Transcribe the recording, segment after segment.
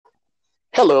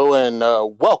Hello and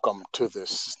welcome to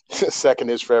this Second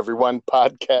is for Everyone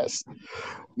podcast,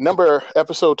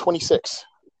 episode 26.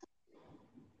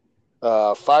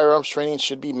 Firearms training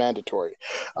should be mandatory.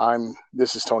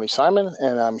 This is Tony Simon,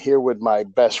 and I'm here with my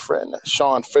best friend,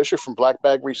 Sean Fisher from Black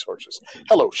Bag Resources.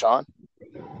 Hello, Sean.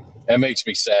 That makes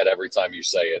me sad every time you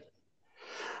say it.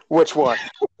 Which one?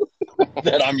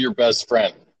 That I'm your best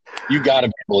friend. You got to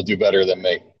be able to do better than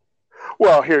me.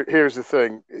 Well, here's the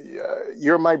thing.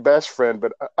 You're my best friend,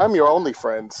 but I'm your only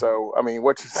friend. So, I mean,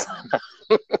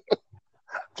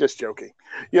 just joking.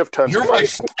 You have tons You're of my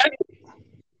friends. friend?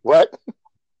 What?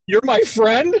 You're my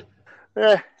friend?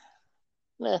 Yeah,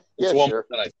 sure.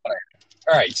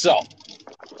 All right, so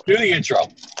do the intro.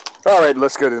 All right,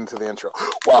 let's get into the intro.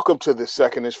 Welcome to the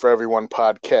Second is for Everyone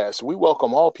podcast. We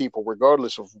welcome all people,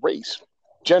 regardless of race,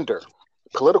 gender,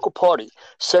 political party,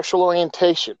 sexual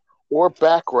orientation, or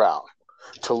background,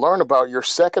 to learn about your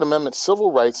Second Amendment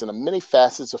civil rights and the many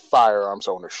facets of firearms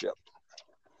ownership.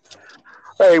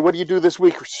 Hey, what do you do this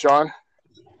week, Sean?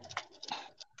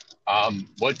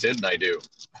 What didn't I do?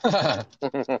 I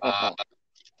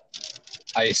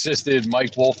assisted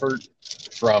Mike Wolford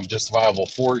from Justifiable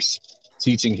Force,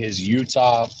 teaching his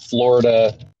Utah,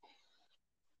 Florida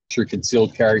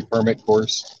concealed carry permit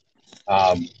course.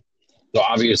 So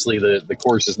obviously the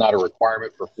course is not a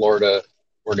requirement for Florida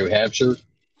or New Hampshire,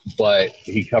 but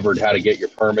he covered how to get your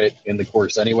permit in the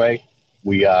course anyway.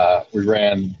 We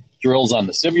ran drills on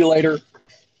the simulator,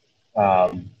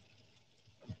 covered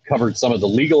some of the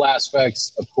legal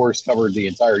aspects, of course, covered the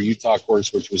entire Utah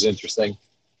course, which was interesting.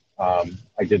 I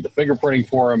did the fingerprinting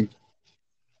for him,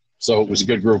 so it was a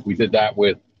good group. We did that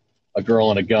with a Girl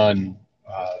and a Gun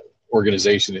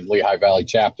organization in Lehigh Valley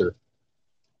chapter.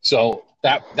 So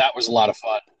that was a lot of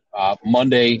fun.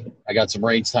 Monday, I got some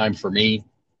range time for me,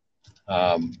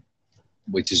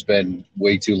 which has been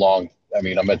way too long. I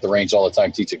mean, I'm at the range all the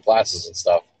time teaching classes and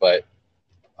stuff, but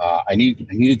I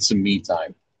needed some me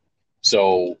time.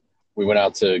 So we went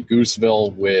out to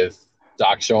Gooseville with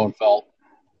Doc Schoenfeld,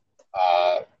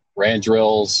 ran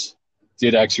drills,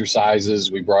 did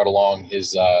exercises. We brought along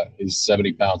his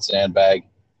 70-pound sandbag,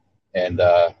 and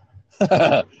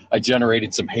I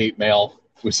generated some hate mail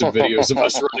with some videos of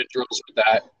us running drills with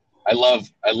that. I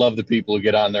love the people who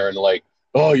get on there and like,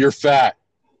 oh, you're fat.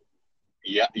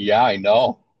 Yeah, I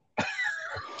know.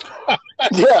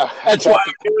 Yeah, that's why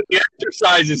I'm doing the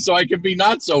exercises, so I can be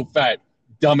not so fat,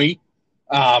 dummy.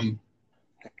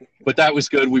 But that was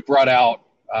good. We brought out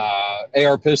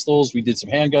AR pistols. We did some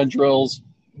handgun drills.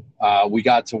 We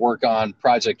got to work on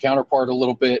Project Counterpart a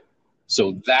little bit.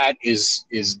 So that is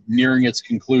nearing its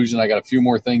conclusion. I got a few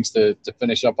more things to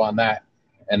finish up on that,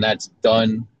 and that's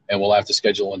done. And we'll have to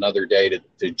schedule another day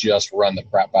to just run the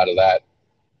crap out of that.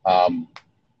 And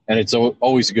it's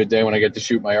always a good day when I get to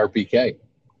shoot my RPK.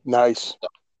 Nice. So,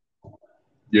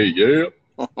 yeah.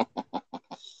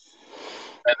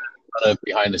 And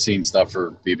behind the scenes stuff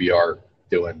for BBR,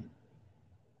 doing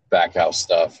backhouse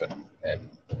stuff and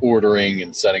ordering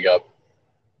and setting up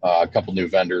a couple new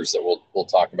vendors that we'll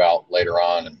talk about later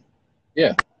on. And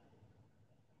yeah,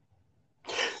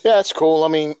 it's cool. I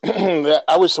mean,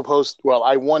 I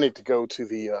wanted to go to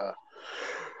the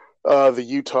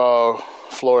Utah,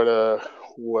 Florida,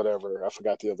 whatever. I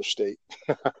forgot the other state.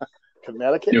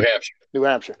 Connecticut? New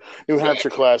Hampshire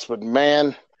class. But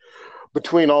man,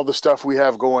 between all the stuff we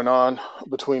have going on,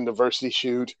 between diversity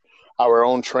shoot, our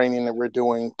own training that we're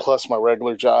doing, plus my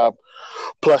regular job,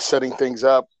 plus setting things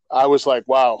up, I was like,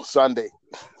 wow, Sunday.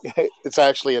 It's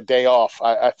actually a day off.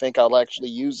 I think I'll actually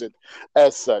use it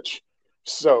as such.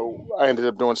 So I ended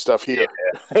up doing stuff here.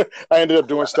 Yeah. I ended up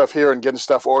doing stuff here and getting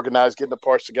stuff organized, getting the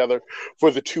parts together for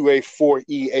the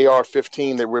 2A4E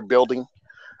AR-15 that we're building.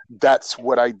 That's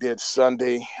what I did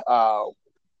Sunday.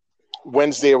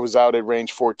 Wednesday, I was out at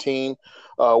Range 14,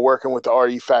 working with the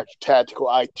RE Factor Tactical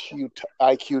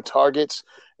IQ targets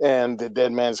and the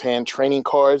Dead Man's Hand training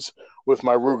cards with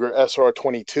my Ruger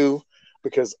SR-22,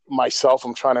 because myself,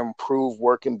 I'm trying to improve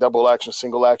working double action,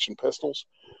 single action pistols.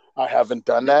 I haven't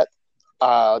done that.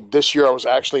 This year, I was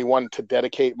actually wanting to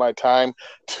dedicate my time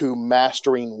to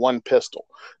mastering one pistol,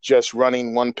 just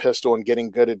running one pistol and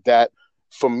getting good at that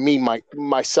for me,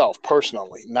 myself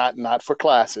personally, not for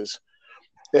classes.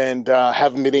 And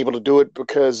haven't been able to do it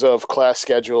because of class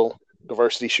schedule,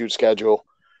 diversity shoot schedule,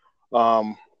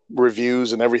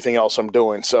 reviews, and everything else I'm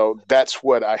doing. So that's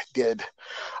what I did.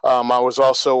 I was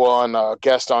also on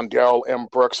guest on Daryl M.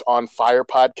 Brooks on Fire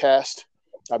podcast.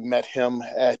 I met him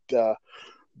at the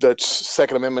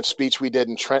Second Amendment speech we did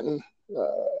in Trenton.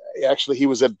 Actually, he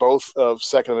was at both of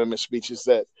Second Amendment speeches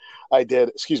that I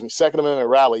did, Second Amendment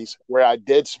rallies where I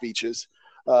did speeches.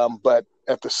 But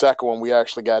at the second one, we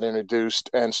actually got introduced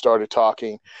and started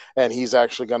talking. And he's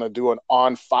actually going to do an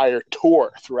on fire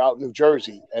tour throughout New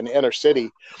Jersey and the inner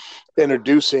city,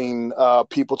 introducing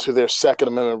people to their Second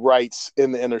Amendment rights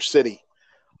in the inner city.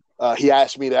 He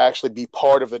asked me to actually be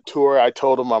part of the tour. I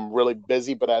told him I'm really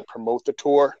busy, but I'd promote the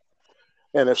tour.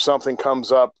 And if something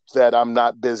comes up that I'm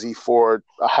not busy for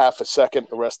a half a second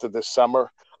the rest of this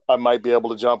summer, I might be able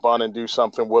to jump on and do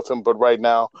something with him. But right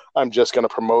now, I'm just going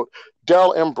to promote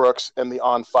Daryl M. Brooks and the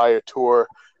On Fire Tour.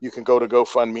 You can go to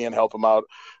GoFundMe and help him out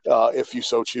if you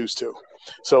so choose to.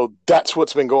 So that's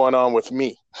what's been going on with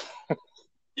me.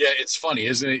 Yeah, it's funny,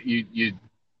 isn't it?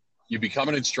 You become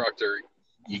an instructor,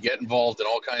 you get involved in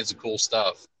all kinds of cool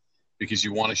stuff because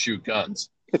you want to shoot guns.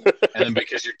 And then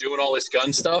because you're doing all this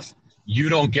gun stuff, you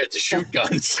don't get to shoot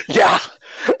guns. Yeah,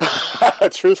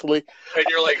 truthfully. And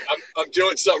you're like, I'm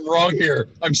doing something wrong here.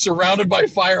 I'm surrounded by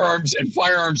firearms and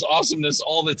firearms awesomeness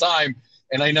all the time,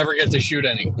 and I never get to shoot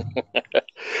any.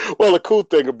 Well, the cool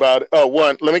thing about it,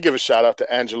 one, let me give a shout out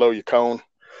to Angelo Yacone.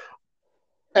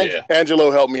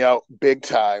 Angelo helped me out big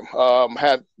time.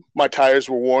 Had my tires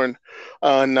were worn,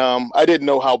 and I didn't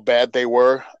know how bad they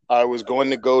were. I was going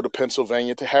to go to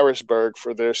Pennsylvania to Harrisburg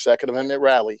for their Second Amendment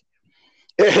rally.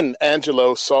 And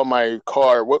Angelo saw my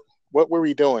car. What were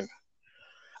we doing?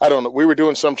 I don't know. We were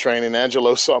doing some training.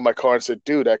 Angelo saw my car and said,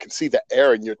 "Dude, I can see the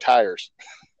air in your tires."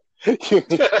 He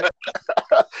was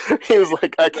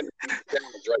like, "I can."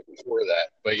 Right before that,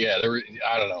 but yeah,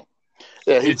 I don't know.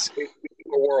 Yeah, it's a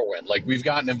whirlwind. Like, we've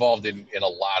gotten involved in a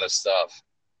lot of stuff,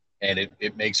 and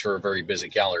it makes for a very busy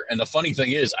calendar. And the funny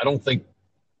thing is, I don't think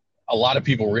a lot of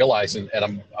people realize, and I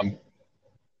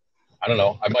don't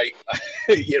know, I might,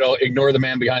 ignore the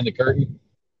man behind the curtain.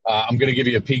 I'm going to give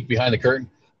you a peek behind the curtain.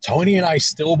 Tony and I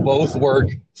still both work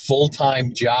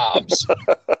full-time jobs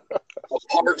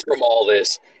apart from all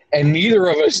this. And neither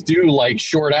of us do like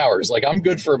short hours. Like, I'm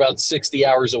good for about 60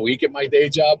 hours a week at my day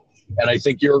job. And I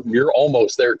think you're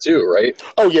almost there too, right?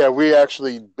 Oh yeah. We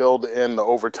actually build in the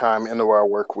overtime into our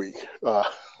work week.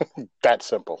 That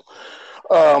simple.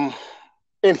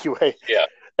 Anyway. Yeah.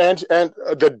 And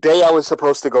the day I was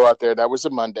supposed to go out there, that was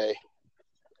a Monday.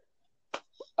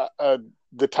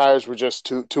 The tires were just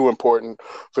too important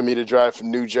for me to drive from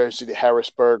New Jersey to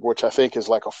Harrisburg, which I think is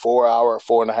like a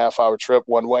 4.5 hour trip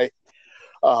one way.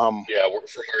 From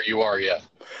where you are, yeah.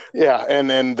 Yeah, and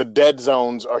then the dead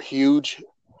zones are huge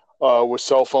with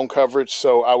cell phone coverage,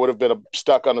 so I would have been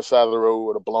stuck on the side of the road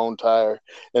with a blown tire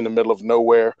in the middle of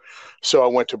nowhere. So I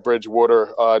went to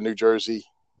Bridgewater, New Jersey,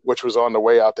 which was on the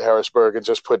way out to Harrisburg, and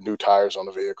just put new tires on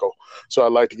the vehicle. So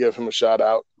I'd like to give him a shout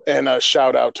out, and a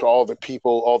shout out to all the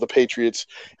people, all the patriots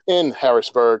in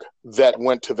Harrisburg that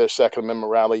went to their Second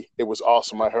Amendment rally. It was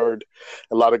awesome. I heard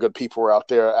a lot of good people were out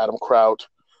there. Adam Kraut,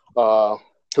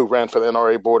 who ran for the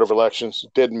NRA Board of Elections,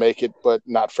 didn't make it, but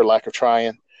not for lack of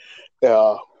trying.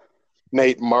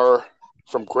 Nate Murr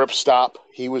from Grip Stop,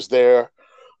 he was there.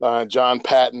 John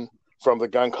Patton from the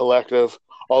Gun Collective.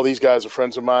 All these guys are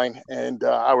friends of mine, and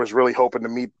I was really hoping to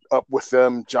meet up with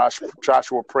them.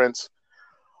 Joshua Prince,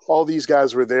 all these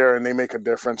guys were there, and they make a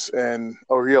difference and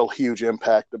a real huge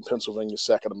impact in Pennsylvania's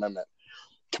Second Amendment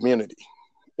community.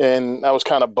 And I was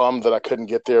kind of bummed that I couldn't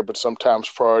get there, but sometimes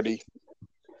priorities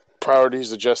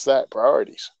are just that,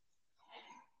 priorities.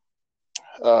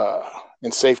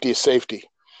 And safety is safety.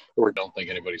 I don't think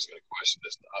anybody's going to question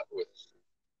this.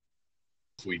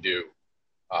 If we do.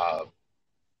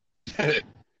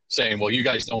 Saying, well, you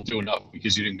guys don't do enough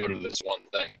because you didn't go to this one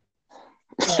thing.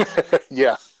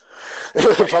 Yeah.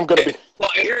 If I'm going to be. Well,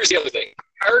 here's the other thing.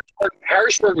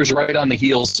 Harrisburg was right on the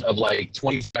heels of like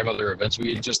 25 other events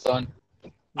we had just done.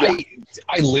 Yeah.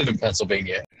 I live in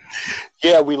Pennsylvania.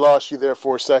 Yeah, we lost you there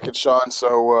for a second, Sean.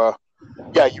 So,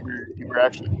 yeah, you were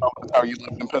actually telling us how you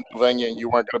lived in Pennsylvania and you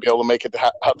weren't going to be able to make it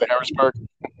out to Harrisburg.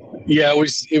 Yeah,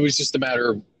 it was just a matter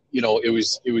of,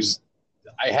 it was.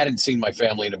 I hadn't seen my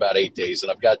family in about 8 days,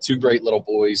 and I've got 2 great little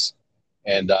boys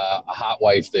and a hot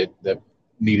wife that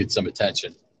needed some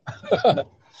attention.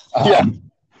 Yeah.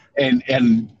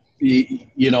 And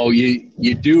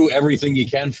you do everything you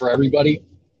can for everybody,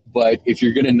 but if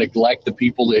you're going to neglect the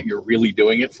people that you're really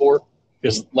doing it for,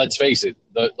 because let's face it,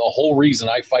 the whole reason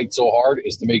I fight so hard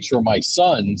is to make sure my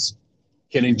sons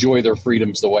can enjoy their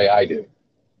freedoms the way I do.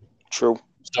 True.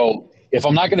 So if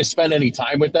I'm not going to spend any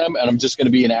time with them and I'm just going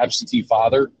to be an absentee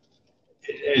father,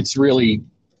 it's really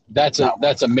that's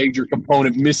a major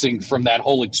component missing from that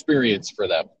whole experience for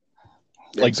them.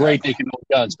 Like, exactly. Great, they can own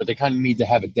guns, but they kind of need to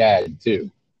have a dad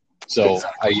too. So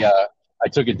exactly. I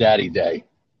took a daddy day.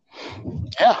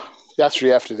 Yeah, that's what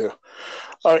you have to do.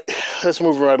 All right, let's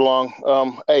move right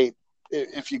along. Hey,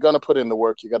 if you're going to put in the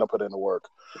work, you got to put in the work.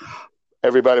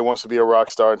 Everybody wants to be a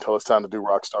rock star until it's time to do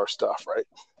rock star stuff, right?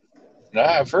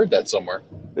 I've heard that somewhere.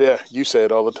 Yeah, you say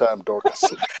it all the time, Dorcas.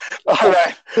 All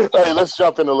right. All right, let's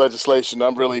jump into legislation.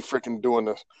 I'm really freaking doing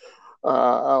this.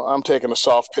 I'm taking a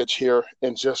soft pitch here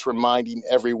and just reminding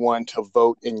everyone to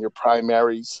vote in your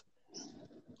primaries.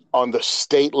 On the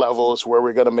state level is where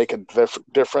we're going to make a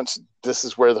difference. This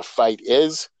is where the fight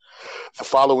is. The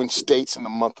following states in the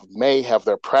month of May have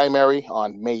their primary.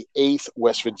 On May 8th,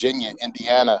 West Virginia,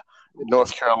 Indiana,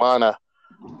 North Carolina.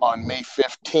 On May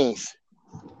 15th,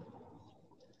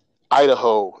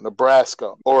 Idaho,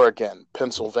 Nebraska, Oregon,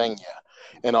 Pennsylvania.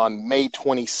 And on May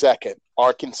 22nd,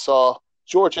 Arkansas,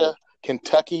 Georgia,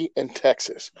 Kentucky, and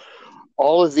Texas.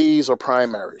 All of these are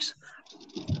primaries.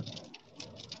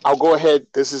 I'll go ahead.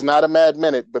 This is not a mad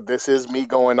minute, but this is me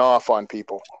going off on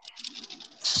people.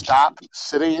 Stop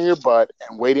sitting in your butt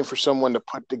and waiting for someone to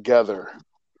put together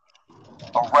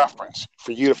a reference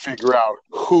for you to figure out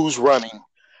who's running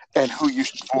and who you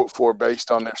should vote for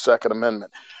based on their Second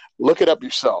Amendment. Look it up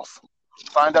yourself.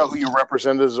 Find out who your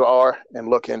representatives are and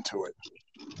look into it.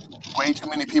 Way too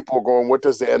many people are going, what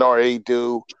does the NRA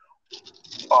do?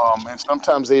 And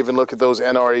sometimes they even look at those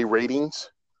NRA ratings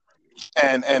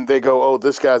and they go, oh,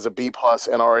 this guy's a B plus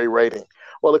NRA rating.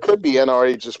 Well, it could be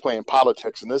NRA just playing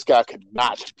politics, and this guy could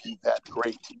not be that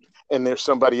great. And there's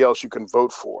somebody else you can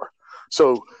vote for.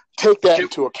 So take that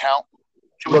into account.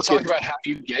 Can we talk about how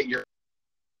you get your,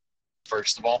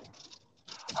 first of all?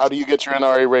 How do you get your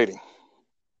NRA rating?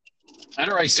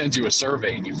 NRA sends you a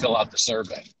survey, and you fill out the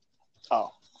survey. Oh.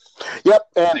 Yep.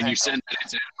 And you send that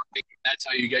to NRA. That's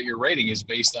how you get your rating, is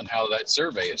based on how that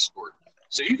survey is scored.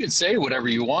 So you can say whatever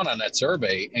you want on that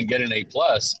survey and get an A+,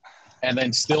 and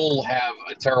then still have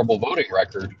a terrible voting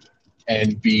record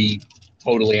and be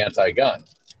totally anti-gun.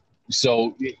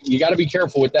 So you got to be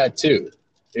careful with that too.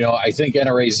 You know, I think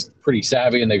NRA's pretty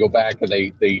savvy, and they go back and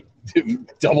they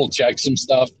double check some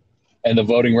stuff, and the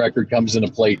voting record comes into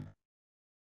play.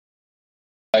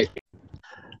 Hello.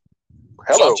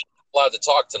 So I'm allowed to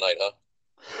talk tonight, huh?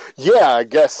 Yeah, I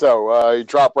guess so. You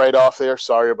drop right off there.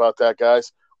 Sorry about that,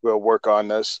 guys. We'll work on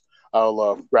this.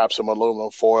 I'll wrap some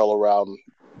aluminum foil around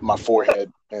my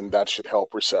forehead, and that should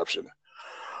help reception.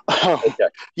 Okay.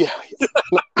 Yeah.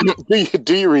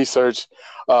 do your research.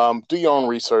 Do your own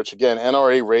research. Again,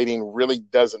 NRA rating really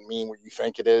doesn't mean what you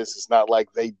think it is. It's not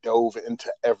like they dove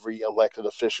into every elected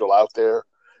official out there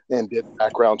and did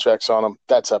background checks on them.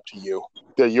 That's up to you.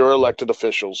 They're your elected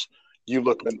officials. You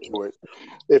look into it.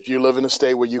 If you live in a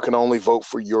state where you can only vote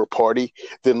for your party,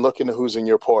 then look into who's in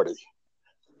your party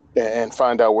and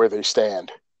find out where they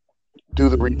stand. Do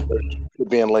the research. You're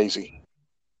being lazy.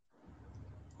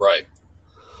 Right.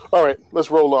 All right,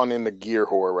 let's roll on into gear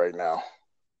whore right now.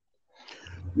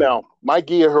 Now, my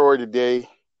gear whore today,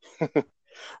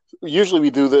 usually we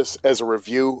do this as a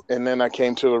review, and then I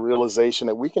came to the realization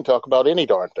that we can talk about any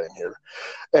darn thing here.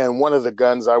 And one of the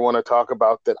guns I want to talk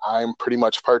about that I'm pretty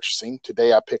much purchasing,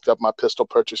 today I picked up my pistol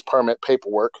purchase permit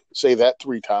paperwork, say that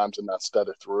 3 times and not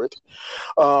stutter through it.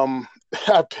 I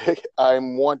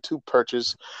want to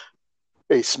purchase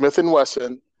a Smith &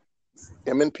 Wesson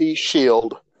M&P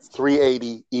Shield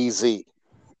 380 EZ.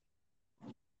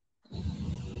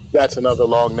 That's another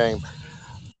long name.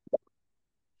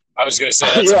 I was going to say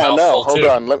that's yeah, no, hold too.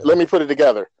 on. Let me put it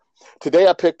together. Today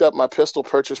I picked up my pistol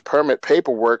purchase permit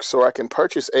paperwork so I can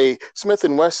purchase a Smith &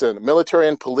 Wesson Military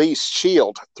and Police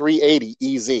Shield 380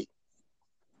 EZ.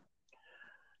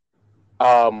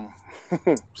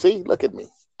 See, look at me.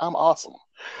 I'm awesome.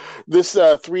 This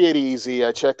 380 EZ,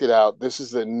 I checked it out. This is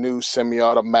the new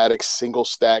semi-automatic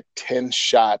single-stack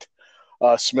 10-shot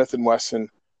Smith & Wesson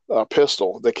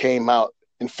pistol that came out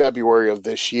in February of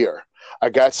this year. I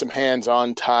got some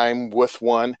hands-on time with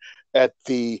one at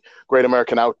the Great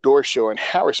American Outdoor Show in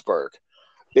Harrisburg.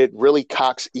 It really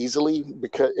cocks easily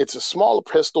because it's a smaller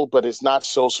pistol, but it's not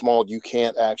so small you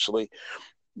can't actually,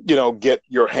 get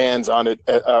your hands on it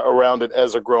around it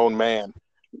as a grown man.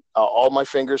 All my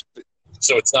fingers.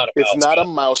 So it's not a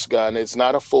mouse gun. It's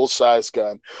not a full-size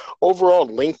gun. Overall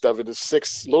length of it is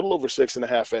a little over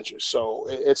 6.5 inches. So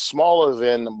it's smaller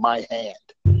than my hand,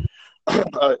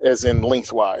 as in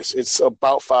lengthwise. It's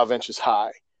about 5 inches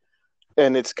high,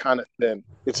 and it's kind of thin.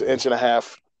 It's 1.5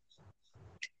 inches,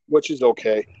 which is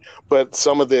okay. But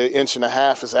some of the 1.5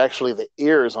 inches is actually the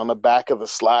ears on the back of the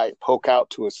slide poke out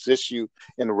to assist you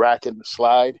in racking the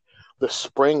slide. The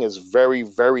spring is very,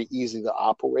 very easy to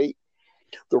operate.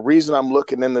 The reason I'm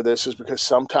looking into this is because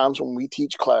sometimes when we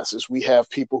teach classes, we have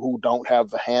people who don't have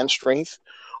the hand strength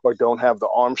or don't have the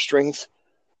arm strength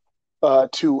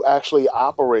to actually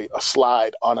operate a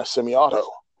slide on a semi-auto.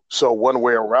 So one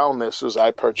way around this is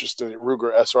I purchased the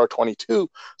Ruger SR22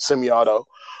 semi-auto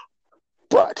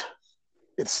but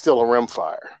it's still a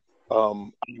rimfire.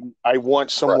 I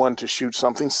want someone to shoot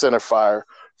something center fire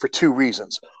for two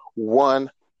reasons. One,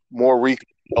 more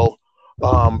recoil.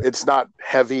 It's not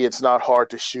heavy, it's not hard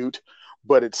to shoot,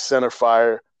 but it's center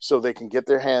fire, so they can get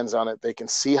their hands on it. They can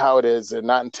see how it is. They're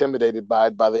not intimidated by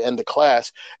it by the end of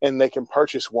class, and they can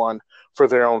purchase one for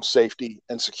their own safety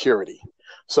and security.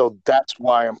 So that's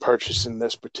why I'm purchasing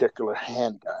this particular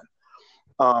handgun.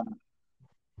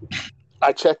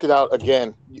 I checked it out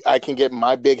again. I can get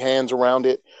my big hands around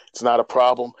it. It's not a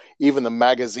problem. Even the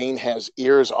magazine has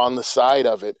ears on the side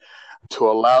of it to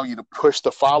allow you to push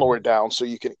the follower down so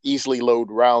you can easily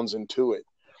load rounds into it.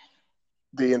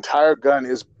 The entire gun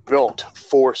is built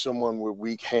for someone with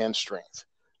weak hand strength.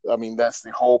 I mean, that's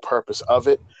the whole purpose of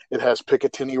it. It has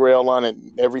Picatinny rail on it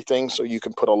and everything, so you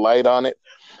can put a light on it.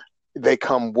 They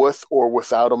come with or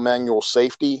without a manual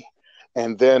safety.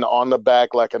 And then on the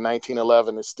back, like a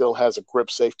 1911, it still has a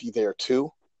grip safety there too.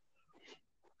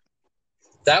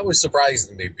 That was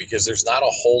surprising to me because there's not a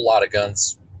whole lot of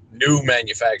guns, new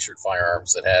manufactured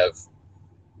firearms, that have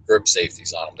grip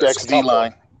safeties on them. The XD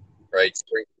line. Right?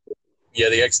 Yeah,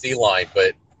 the XD line,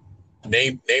 but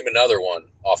name another one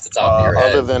off the top of your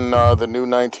head. Other than the new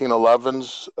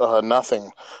 1911s,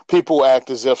 nothing. People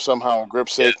act as if somehow grip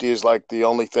safety is like the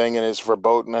only thing and it's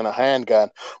verboten in a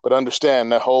handgun. But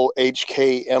understand, that whole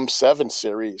HK M7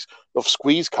 series of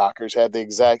squeeze cockers had the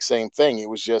exact same thing. It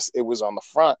was on the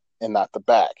front and not the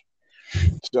back.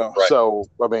 So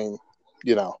I mean,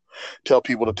 tell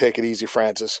people to take it easy,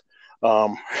 Francis.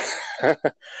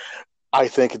 I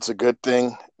think it's a good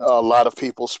thing. A lot of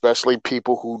people, especially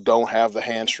people who don't have the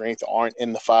hand strength, aren't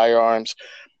in the firearms,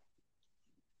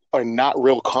 are not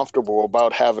real comfortable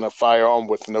about having a firearm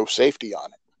with no safety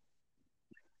on it.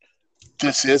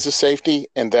 This is a safety,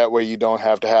 and that way you don't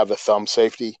have to have the thumb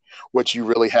safety, which you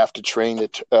really have to train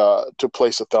it to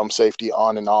place a thumb safety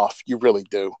on and off. You really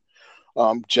do.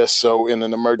 Just so in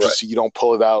an emergency, you don't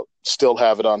pull it out, still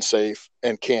have it unsafe,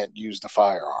 and can't use the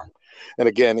firearm. And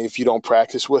again, if you don't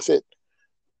practice with it,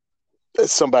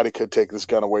 somebody could take this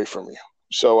gun away from you.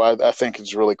 So I think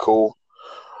it's really cool.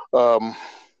 It's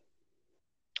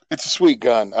a sweet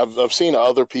gun. I've seen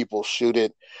other people shoot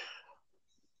it.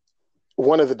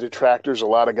 One of the detractors a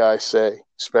lot of guys say,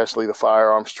 especially the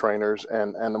firearms trainers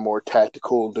and the more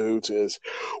tactical dudes, is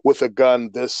with a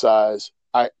gun this size,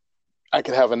 I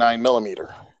could have a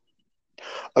 9mm.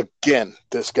 Again,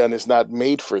 this gun is not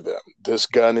made for them. This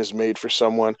gun is made for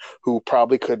someone who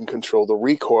probably couldn't control the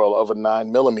recoil of a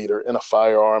 9mm in a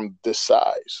firearm this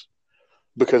size,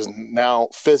 because now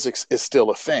physics is still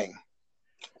a thing.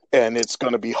 And it's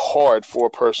going to be hard for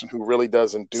a person who really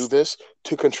doesn't do this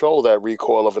to control that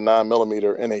recoil of a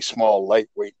 9mm in a small,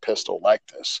 lightweight pistol like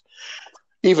this.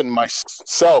 Even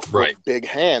myself with big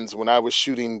hands, when I was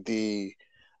shooting the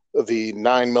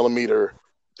 9mm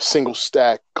single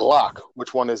stack Glock,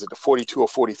 which one is it, the 42 or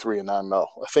 43 in 9mm?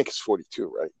 I think it's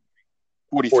 42, right?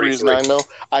 43 is 9mm.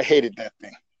 I hated that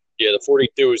thing. Yeah, the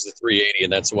 42 is the 380,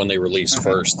 and that's the one they released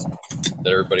first. That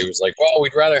everybody was like, well,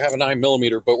 we'd rather have a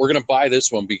 9mm, but we're going to buy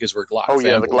this one because we're Glock fanboys.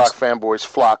 Yeah, the Glock fanboys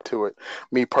flocked to it.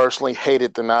 Me personally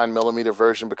hated the 9mm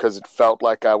version because it felt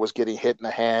like I was getting hit in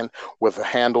the hand with the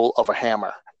handle of a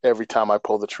hammer every time I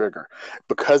pulled the trigger,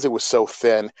 because it was so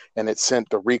thin and it sent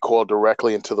the recoil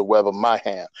directly into the web of my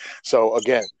hand. So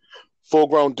again,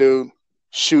 full-grown dude,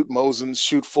 shoot Mosins,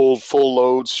 shoot full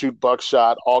loads, shoot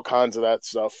buckshot, all kinds of that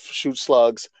stuff, shoot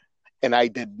slugs, and I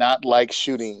did not like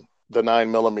shooting the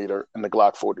 9mm in the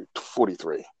Glock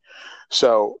 43.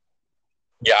 So,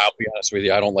 yeah, I'll be honest with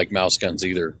you, I don't like mouse guns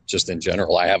either. Just in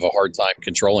general, I have a hard time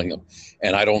controlling them,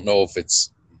 and I don't know if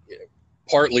it's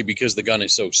partly because the gun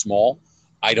is so small.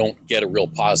 I don't get a real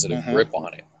positive grip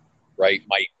on it, right?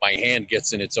 My hand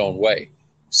gets in its own way.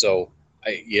 So,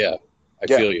 I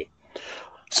feel you.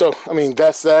 So, I mean,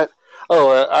 that's that.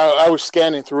 Oh, I was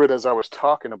scanning through it as I was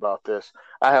talking about this.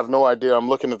 I have no idea. I'm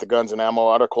looking at the guns and ammo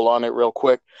article on it real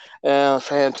quick. And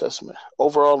fantastic.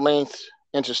 Overall length,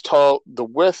 inches tall. The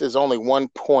width is only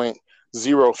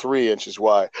 1.03 inches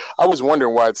wide. I was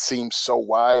wondering why it seemed so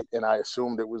wide, and I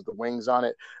assumed it was the wings on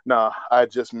it. No, I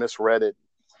just misread it.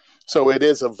 So it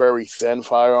is a very thin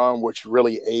firearm, which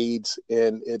really aids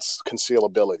in its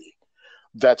concealability.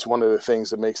 That's one of the things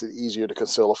that makes it easier to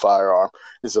conceal a firearm,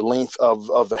 is the length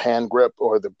of the hand grip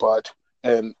or the butt,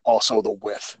 and also the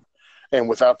width. And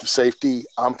without the safety,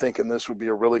 I'm thinking this would be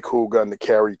a really cool gun to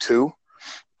carry too.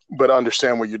 But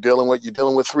understand what you're dealing with. You're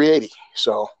dealing with 380.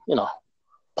 So,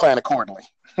 plan accordingly.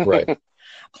 Right.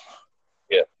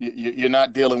 Yeah. You're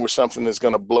not dealing with something that's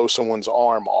going to blow someone's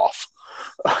arm off.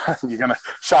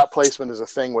 Shot placement is a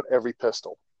thing with every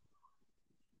pistol.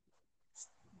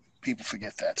 People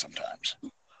forget that sometimes.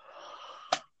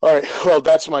 All right, well,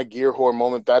 that's my gear whore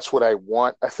moment. That's what I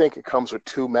want. I think it comes with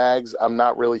 2 mags. I'm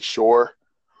not really sure.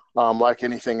 Like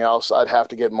anything else, I'd have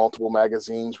to get multiple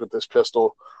magazines with this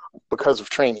pistol because of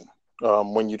training.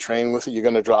 When you train with it, you're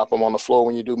going to drop them on the floor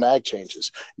when you do mag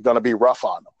changes. You're going to be rough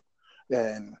on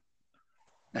them.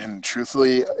 And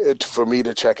truthfully, for me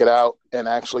to check it out and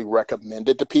actually recommend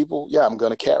it to people, yeah, I'm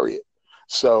going to carry it.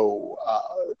 So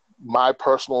my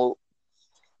personal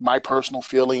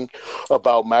feeling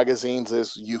about magazines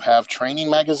is you have training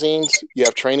magazines, you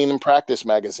have training and practice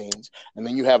magazines, and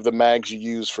then you have the mags you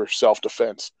use for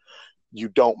self-defense. You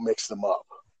don't mix them up.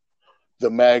 The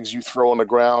mags you throw on the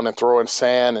ground and throw in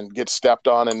sand and get stepped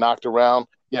on and knocked around,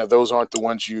 yeah, those aren't the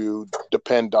ones you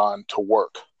depend on to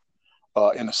work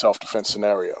in a self-defense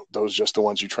scenario. Those are just the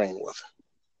ones you train with.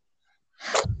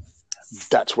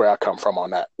 That's where I come from on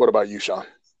that. What about you, Sean?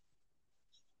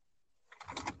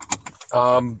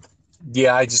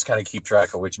 Yeah, I just kind of keep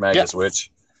track of which mag is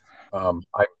which.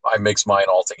 I mix mine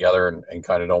all together and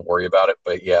kind of don't worry about it.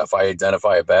 But yeah, if I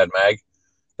identify a bad mag,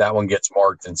 that one gets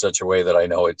marked in such a way that I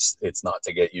know it's not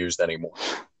to get used anymore.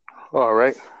 All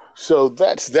right. So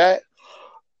that's that.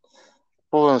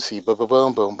 Well, let's see. Boom,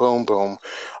 boom, boom, boom, boom.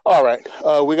 All right.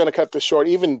 We're going to cut this short,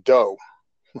 even though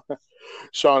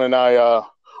Sean and I,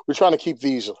 we're trying to keep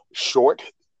these short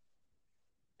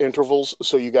intervals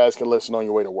so you guys can listen on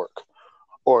your way to work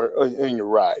or in your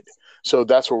ride. So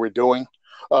that's what we're doing.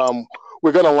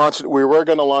 We're going to launch. We were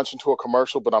going to launch into a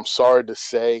commercial, but I'm sorry to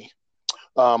say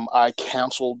I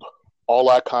canceled all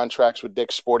our contracts with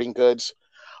Dick's Sporting Goods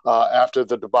after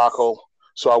the debacle.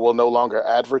 So I will no longer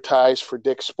advertise for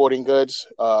Dick's Sporting Goods,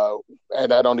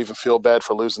 and I don't even feel bad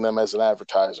for losing them as an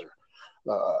advertiser.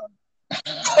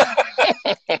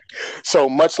 So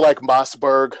much like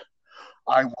Mossberg,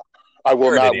 I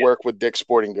will not work with Dick's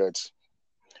Sporting Goods.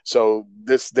 So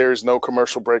there's no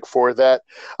commercial break for that.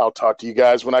 I'll talk to you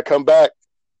guys when I come back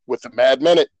with the Mad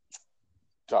Minute.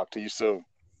 Talk to you soon.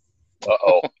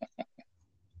 Uh-oh.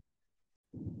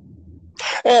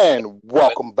 And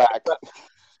welcome back.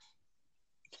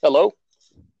 Hello?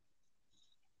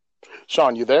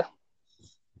 Sean, you there?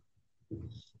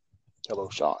 Hello,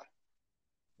 Sean.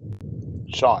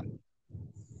 Sean.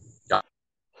 Yeah.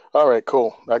 All right,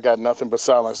 cool. I got nothing but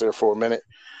silence there for a minute.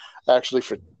 Actually,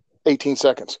 for 18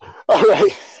 seconds. All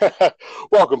right.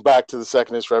 Welcome back to the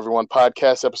Second is for Everyone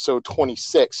podcast, episode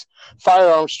 26.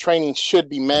 Firearms training should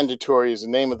be mandatory is the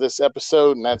name of this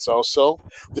episode, and that's also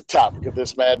the topic of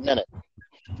this Mad Minute.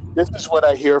 This is what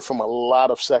I hear from a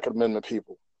lot of Second Amendment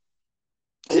people.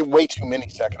 Way too many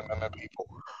Second Amendment people.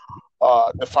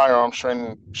 The firearms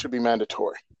training should be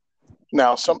mandatory.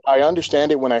 Now, I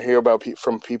understand it when I hear about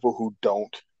from people who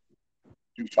don't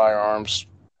do firearms,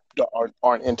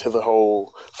 aren't into the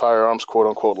whole firearms quote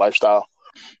unquote lifestyle.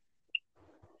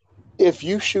 If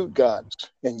you shoot guns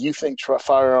and you think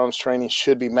firearms training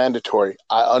should be mandatory,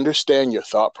 I understand your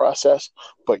thought process,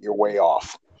 but you're way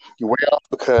off. You're way off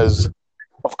because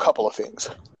of a couple of things.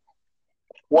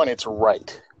 One, it's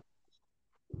right.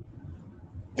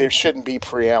 There shouldn't be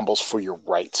preambles for your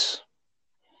rights.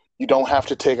 You don't have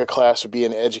to take a class or be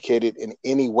educated in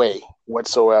any way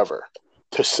whatsoever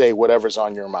to say whatever's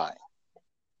on your mind,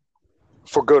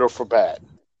 for good or for bad.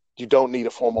 You don't need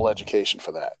a formal education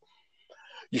for that.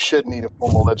 You should need a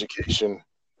formal education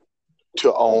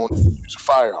to own and use a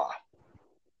firearm.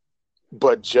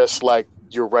 But just like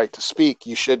your right to speak,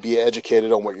 you should be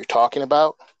educated on what you're talking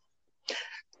about,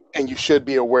 and you should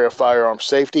be aware of firearm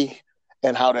safety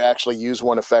and how to actually use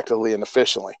one effectively and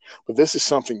efficiently. But this is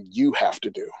something you have to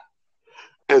do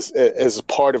as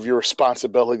part of your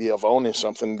responsibility of owning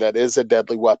something that is a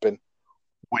deadly weapon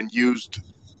when used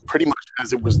pretty much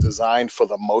as it was designed for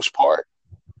the most part,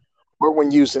 or when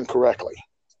used incorrectly.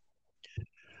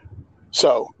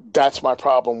 So that's my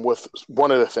problem with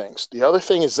one of the things. The other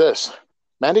thing is this.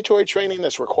 Mandatory training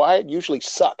that's required usually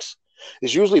sucks.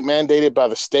 It's usually mandated by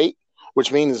the state,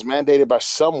 which means it's mandated by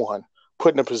someone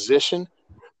put in a position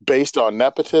based on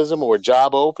nepotism or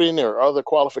job opening or other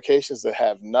qualifications that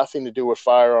have nothing to do with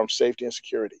firearm safety and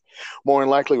security. More than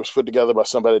likely, it was put together by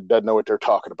somebody that doesn't know what they're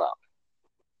talking about.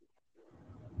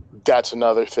 That's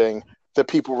another thing that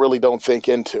people really don't think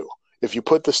into. If you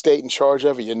put the state in charge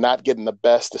of it, you're not getting the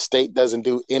best. The state doesn't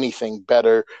do anything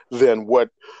better than what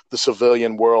the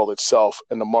civilian world itself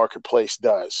and the marketplace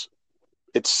does.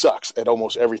 It sucks at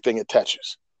almost everything it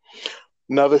touches.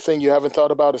 Another thing you haven't thought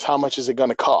about is how much is it going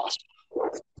to cost?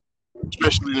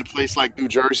 Especially in a place like New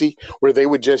Jersey, where they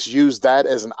would just use that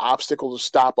as an obstacle to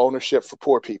stop ownership for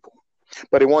poor people.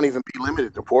 But it won't even be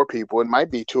limited to poor people. It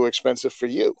might be too expensive for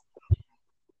you.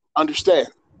 Understand,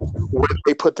 where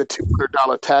they put the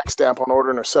 $200 tax stamp on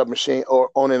ordering a submachine or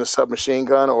owning a submachine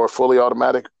gun or a fully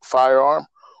automatic firearm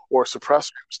or a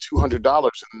suppressor. It was $200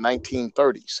 in the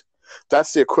 1930s.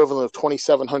 That's the equivalent of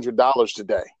 $2,700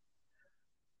 today.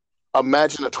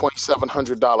 Imagine a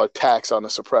 $2,700 tax on a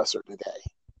suppressor today.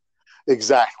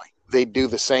 Exactly. They do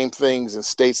the same things in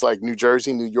states like New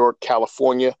Jersey, New York,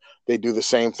 California. They do the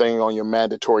same thing on your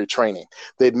mandatory training.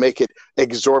 They'd make it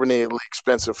exorbitantly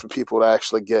expensive for people to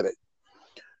actually get it.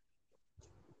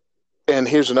 And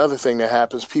here's another thing that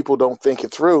happens. People don't think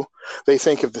it through. They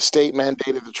think if the state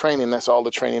mandated the training, that's all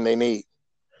the training they need.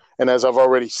 And as I've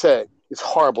already said, it's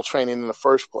horrible training in the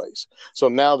first place. So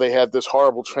now they have this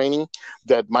horrible training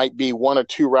that might be 1 or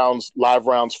 2 rounds, live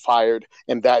rounds fired,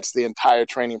 and that's the entire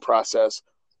training process.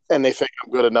 And they think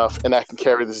I'm good enough, and I can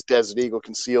carry this Desert Eagle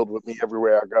concealed with me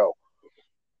everywhere I go.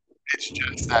 It's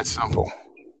just that simple.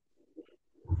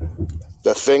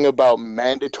 The thing about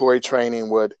mandatory training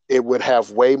would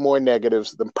have way more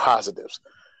negatives than positives.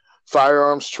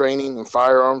 Firearms training and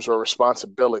firearms are a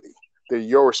responsibility. They're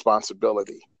your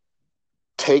responsibility.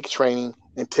 Take training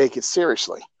and take it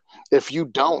seriously. If you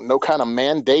don't, no kind of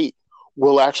mandate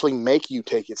will actually make you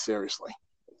take it seriously.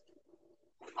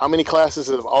 How many classes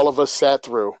have all of us sat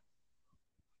through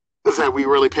that we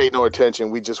really paid no attention?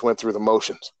 We just went through the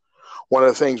motions. One of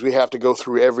the things we have to go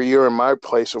through every year in my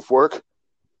place of work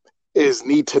is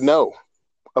need to know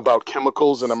about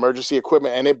chemicals and emergency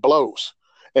equipment, and it blows.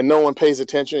 And no one pays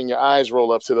attention, and your eyes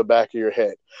roll up to the back of your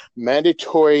head.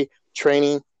 Mandatory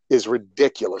training is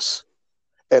ridiculous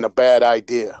and a bad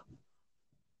idea.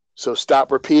 So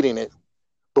stop repeating it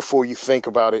before you think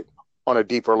about it on a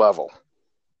deeper level.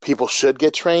 People should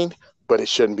get trained, but it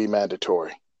shouldn't be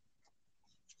mandatory.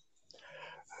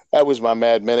 That was my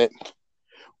Mad Minute. It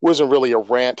wasn't really a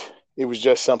rant. It was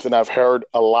just something I've heard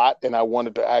a lot, and I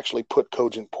wanted to actually put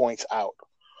cogent points out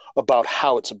about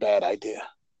how it's a bad idea.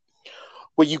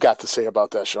 What you got to say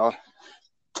about that, Sean?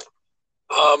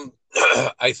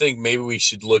 I think maybe we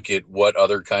should look at what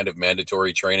other kind of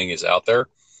mandatory training is out there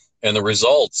and the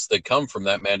results that come from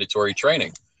that mandatory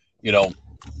training. You know,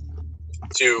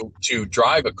 to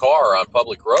drive a car on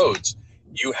public roads,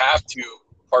 you have to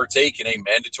partake in a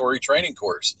mandatory training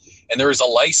course. And there is a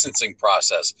licensing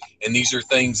process. And these are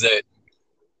things that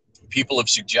people have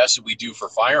suggested we do for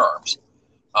firearms.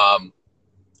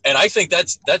 And I think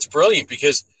that's brilliant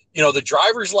because, you know, the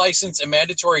driver's license and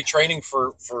mandatory training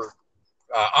for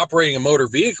operating a motor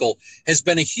vehicle has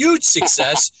been a huge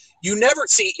success. You never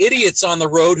see idiots on the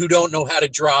road who don't know how to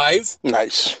drive.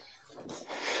 Nice.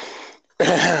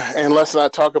 And let's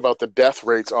not talk about the death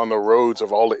rates on the roads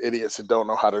of all the idiots that don't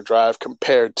know how to drive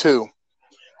compared to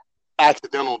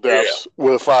accidental deaths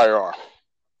with a firearm.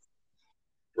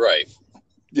 Right.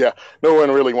 Yeah, no one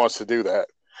really wants to do that.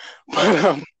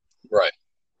 But right.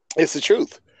 It's the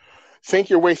truth.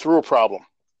 Think your way through a problem.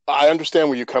 I understand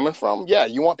where you're coming from. Yeah,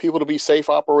 you want people to be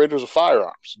safe operators of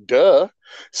firearms. Duh.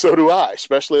 So do I,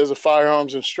 especially as a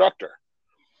firearms instructor.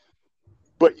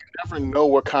 But you never know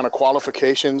what kind of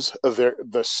qualifications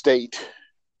the state,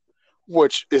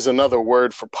 which is another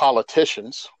word for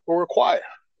politicians, will require.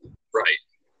 Right.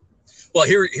 Well,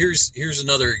 here's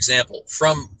another example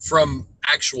from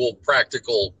actual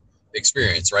practical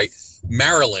experience, right?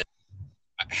 Maryland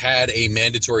had a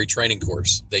mandatory training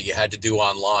course that you had to do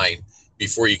online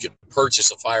before you could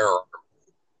purchase a firearm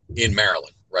in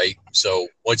Maryland, right? So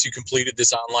once you completed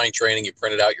this online training, you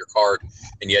printed out your card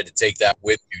and you had to take that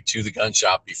with you to the gun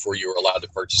shop before you were allowed to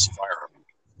purchase a firearm.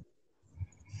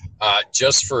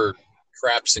 Just for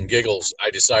craps and giggles,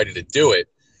 I decided to do it.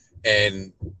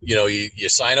 And, you know, you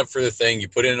sign up for the thing, you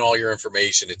put in all your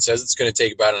information. It says it's going to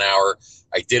take about an hour.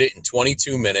 I did it in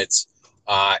 22 minutes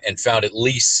and found at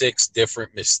least 6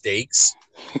 different mistakes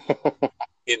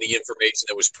in the information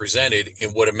that was presented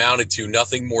in what amounted to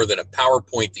nothing more than a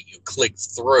PowerPoint that you clicked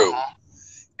through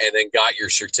and then got your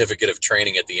certificate of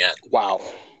training at the end. Wow.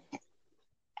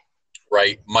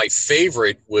 Right. My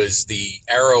favorite was the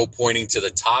arrow pointing to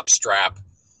the top strap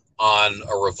on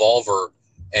a revolver,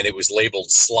 and it was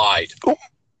labeled slide.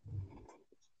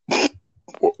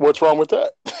 What's wrong with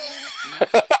that?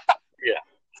 Yeah.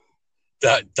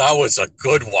 That was a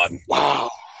good one. Wow.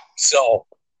 So,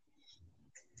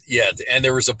 yeah, and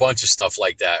there was a bunch of stuff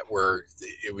like that where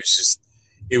it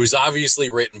was obviously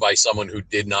written by someone who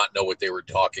did not know what they were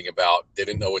talking about,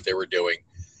 didn't know what they were doing,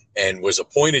 and was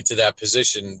appointed to that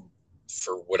position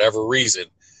for whatever reason,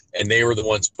 and they were the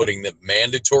ones putting the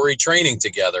mandatory training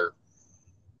together.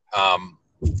 And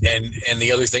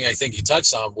the other thing I think you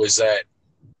touched on was that,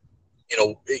 you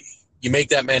know, you make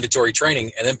that mandatory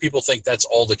training, and then people think that's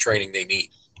all the training they need.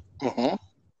 Mm-hmm.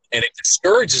 And it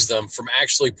discourages them from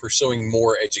actually pursuing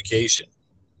more education.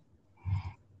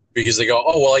 because they go,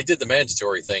 oh, well, I did the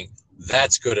mandatory thing.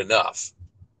 That's good enough.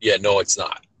 Yeah, no, it's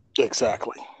not.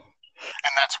 Exactly.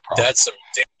 And that's a problem. That's some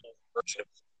ridiculous version of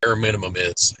what bare minimum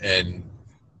is, and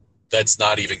that's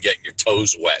not even getting your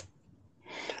toes wet.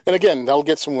 And again, they'll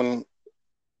get someone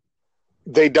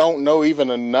they don't know even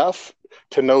enough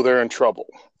to know they're in trouble.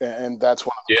 And that's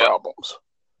one of the problems.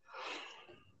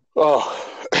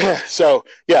 Oh, so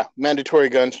yeah, mandatory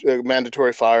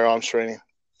firearms training,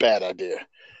 bad idea.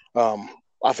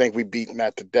 I think we beat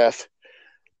Matt to death.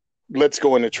 Let's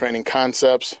go into training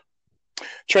concepts.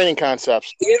 Training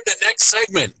concepts. In the next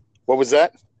segment. What was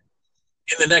that?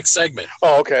 In the next segment.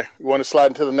 Oh, okay. You want to slide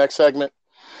into the next segment?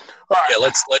 All right. Yeah,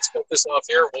 let's put this off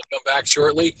here. We'll come back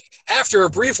shortly after a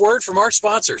brief word from our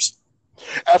sponsors.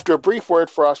 After a brief word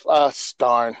for us,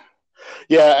 darn.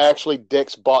 Yeah, actually,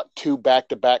 Dick's bought 2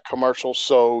 back-to-back commercials,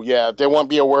 so yeah, there won't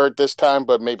be a word this time,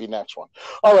 but maybe next one.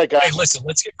 All right, guys. Hey, listen,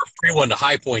 let's give a free one to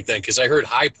High Point then, because I heard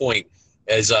High Point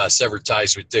has severed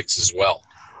ties with Dick's as well.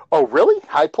 Oh, really?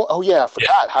 High Point? Oh, yeah, I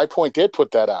forgot. Yeah. High Point did put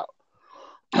that out.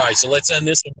 All right, so let's end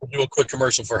this and we'll do a quick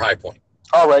commercial for High Point.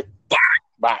 All right. Bye.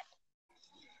 Bye.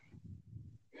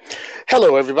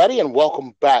 Hello, everybody, and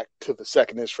welcome back to the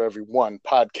Second is for Everyone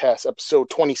podcast, episode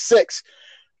 26.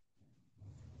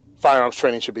 Firearms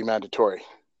training should be mandatory.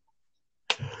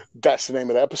 That's the name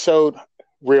of the episode.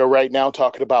 We're right now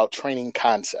talking about training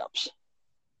concepts.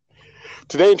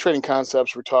 Today in training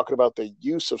concepts, we're talking about the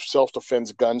use of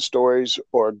self-defense gun stories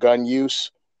or gun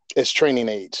use as training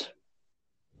aids.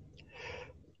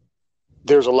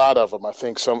 There's a lot of them. I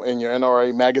think some in your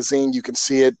NRA magazine, you can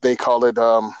see it. They call it,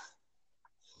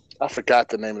 I forgot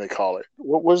the name they call it.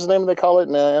 What was the name they call it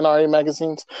in the NRA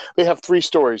magazines? They have 3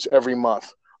 stories every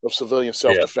month of civilian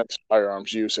self-defense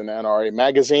firearms use in the NRA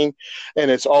magazine, and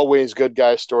it's always good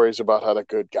guy stories about how the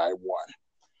good guy won.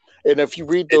 And if you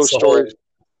read those stories,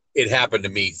 it happened to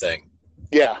me thing.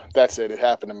 Yeah, that's it. It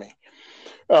happened to me.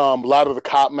 A lot of the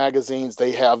cop magazines,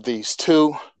 they have these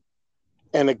too.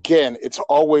 And again, it's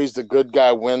always the good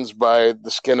guy wins by the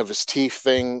skin of his teeth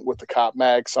thing with the cop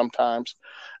mag sometimes.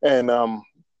 And I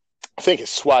think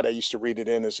it's SWAT. I used to read it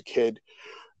in as a kid.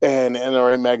 And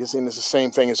NRA magazine is the same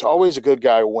thing. It's always a good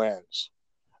guy wins.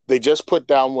 They just put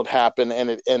down what happened and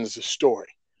it ends the story.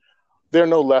 There are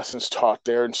no lessons taught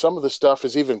there. And some of the stuff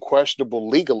is even questionable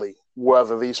legally,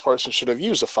 whether these persons should have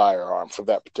used a firearm for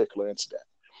that particular incident.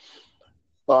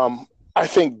 I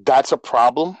think that's a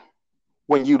problem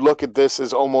when you look at this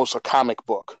as almost a comic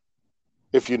book,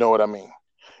 if you know what I mean.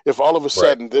 If all of a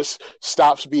sudden this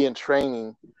stops being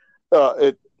training,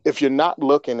 if you're not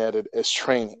looking at it as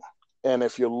training, and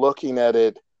if you're looking at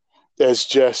it as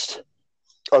just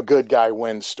a good guy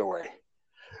wins story,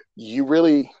 you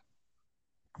really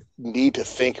need to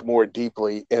think more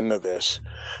deeply into this.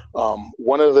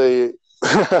 One of the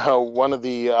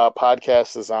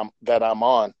podcasts that I'm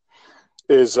on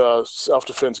is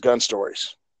Self-Defense Gun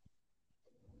Stories.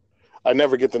 I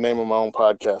never get the name of my own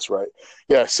podcast right.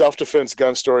 Yeah, Self-Defense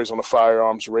Gun Stories on the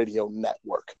Firearms Radio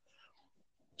Network.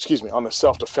 Excuse me, on the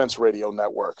Self-Defense Radio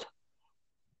Network.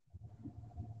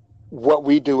 What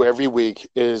we do every week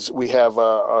is we have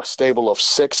a stable of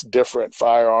 6 different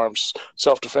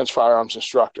self-defense firearms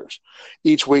instructors.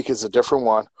 Each week is a different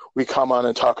one. We come on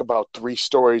and talk about 3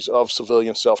 stories of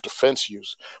civilian self-defense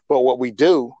use. But what we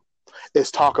do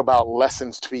is talk about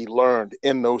lessons to be learned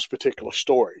in those particular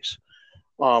stories.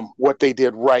 What they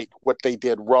did right, what they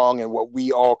did wrong, and what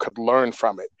we all could learn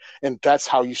from it. And that's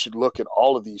how you should look at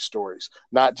all of these stories,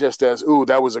 not just as, ooh,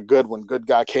 that was a good one. Good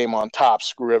guy came on top,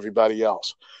 screw everybody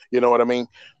else. You know what I mean?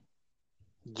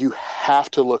 You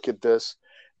have to look at this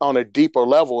on a deeper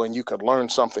level, and you could learn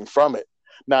something from it,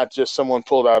 not just someone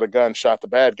pulled out a gun, shot the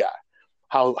bad guy.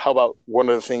 How about one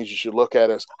of the things you should look at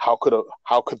is how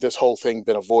could this whole thing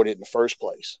been avoided in the first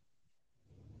place?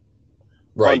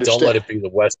 Right. Don't let it be the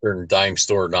Western dime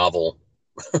store novel.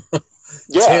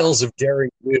 Tales of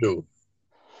Daring Do.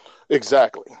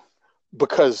 Exactly.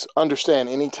 Because understand,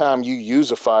 anytime you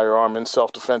use a firearm in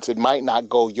self-defense, it might not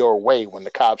go your way when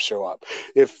the cops show up.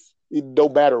 No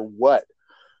matter what,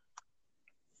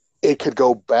 it could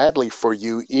go badly for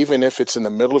you, even if it's in the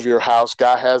middle of your house,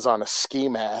 guy has on a ski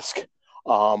mask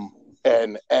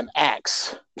and an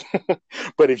axe.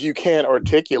 But if you can't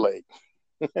articulate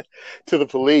to the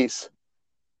police,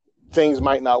 things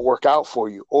might not work out for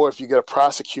you. Or if you get a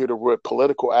prosecutor with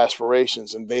political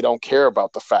aspirations and they don't care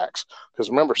about the facts. Because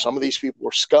remember, some of these people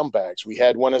were scumbags. We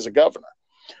had one as a governor.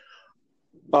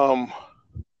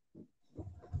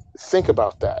 Think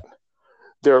about that.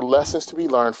 There are lessons to be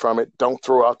learned from it. Don't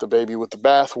throw out the baby with the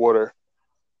bathwater.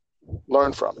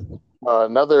 Learn from it.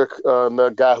 Another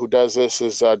guy who does this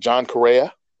is John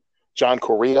Correa.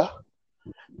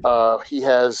 He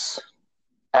has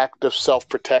active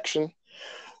self-protection.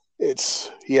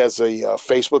 He has a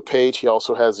Facebook page. He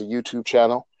also has a YouTube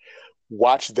channel.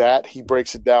 Watch that. He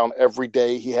breaks it down every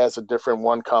day. He has a different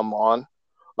one come on.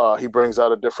 He brings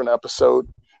out a different episode,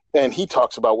 and he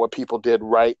talks about what people did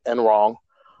right and wrong.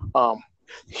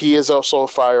 He is also a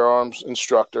firearms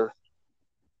instructor.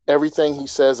 Everything he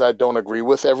says I don't agree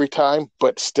with every time,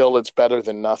 but still it's better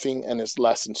than nothing, and it's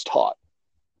lessons taught.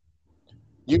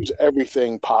 Use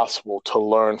everything possible to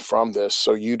learn from this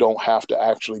so you don't have to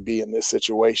actually be in this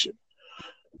situation.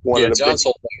 John's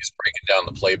whole thing is breaking down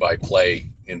the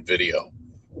play-by-play in video,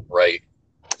 right?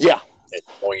 Yeah. And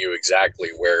showing you exactly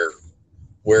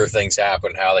where things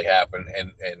happen, how they happen,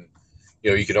 and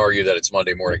you can argue that it's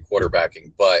Monday morning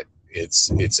quarterbacking, but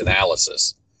it's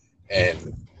analysis.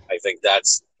 And I think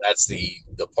that's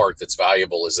the part that's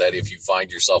valuable, is that if you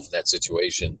find yourself in that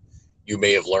situation, you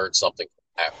may have learned something from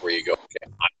that where you go, okay,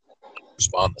 I'm going to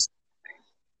respond this way.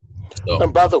 So,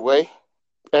 and by the way,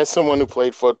 as someone who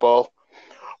played football,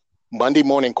 Monday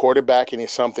morning quarterbacking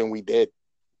is something we did,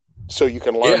 so you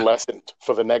can learn lessons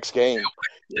for the next game.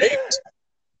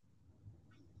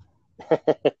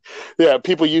 Yeah,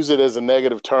 people use it as a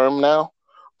negative term now,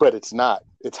 but it's not.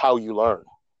 It's how you learn.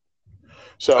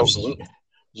 So absolutely.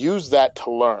 Use that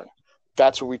to learn.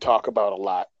 That's what we talk about a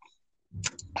lot.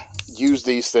 Use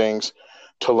these things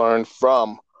to learn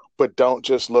from, but don't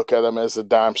just look at them as a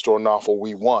dime store novel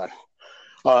we won.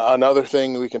 Another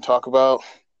thing we can talk about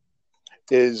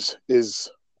is it's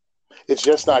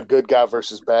just not good guy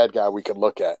versus bad guy we can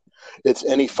look at. It's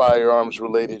any firearms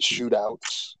related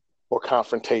shootouts or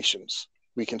confrontations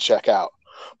we can check out,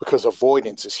 because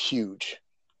avoidance is huge.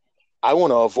 I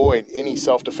want to avoid any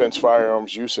self-defense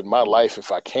firearms use in my life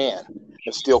if I can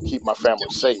and still keep my family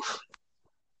safe.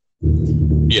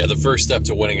 Yeah, the first step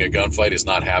to winning a gunfight is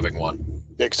not having one.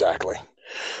 Exactly.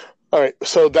 All right,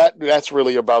 so that's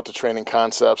really about the training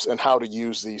concepts and how to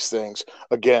use these things.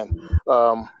 Again,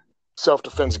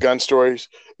 Self-Defense Gun Stories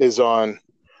is on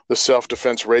the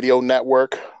Self-Defense Radio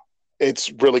Network.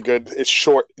 It's really good. It's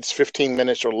short. It's 15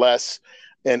 minutes or less,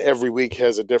 and every week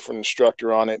has a different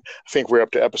instructor on it. I think we're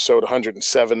up to episode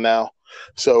 107 now.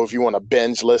 So if you want to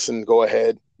binge listen, go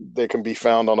ahead. They can be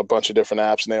found on a bunch of different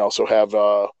apps, and they also have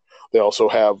a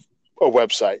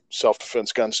website,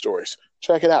 Self-Defense Gun Stories.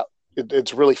 Check it out.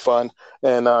 It's really fun.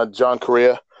 And John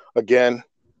Correa, again,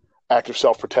 active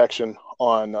self-protection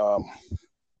on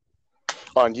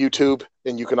YouTube,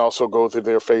 and you can also go to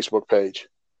their Facebook page.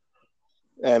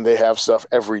 And they have stuff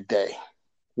every day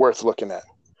worth looking at.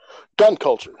 Gun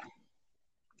culture.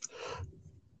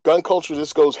 Gun culture,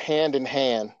 this goes hand in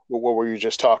hand with what we were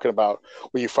just talking about.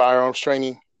 With your firearms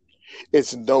training,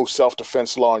 it's no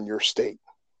self-defense law in your state.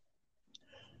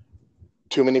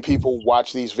 Too many people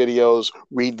watch these videos,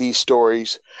 read these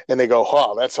stories, and they go,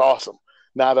 oh, that's awesome.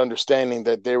 Not understanding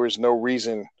that there is no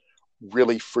reason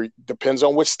really depends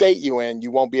on what state you're in,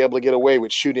 you won't be able to get away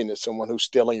with shooting at someone who's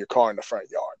stealing your car in the front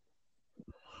yard.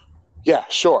 Yeah,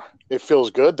 sure. It feels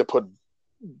good to put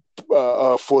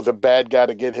for the bad guy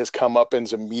to get his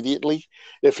comeuppance immediately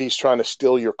if he's trying to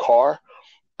steal your car,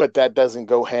 but that doesn't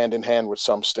go hand in hand with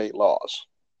some state laws.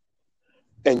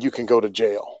 And you can go to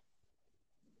jail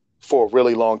for a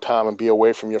really long time and be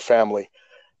away from your family,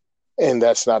 and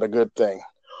that's not a good thing.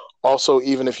 Also,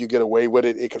 even if you get away with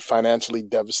it, it could financially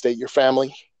devastate your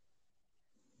family.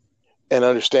 And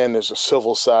understand there's a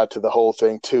civil side to the whole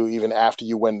thing too. Even after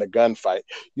you win the gunfight,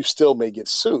 you still may get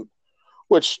sued,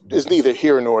 which is neither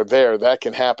here nor there. That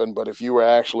can happen, but if you were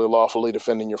actually lawfully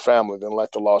defending your family, then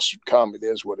let the lawsuit come. It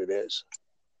is what it is.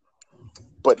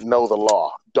 But know the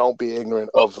law. Don't be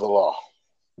ignorant of the law.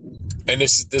 And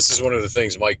this is one of the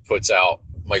things Mike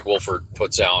Wolford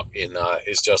puts out in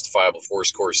his Justifiable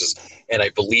Force courses, and I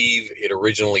believe it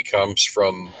originally comes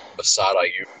from Masad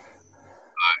Ayub.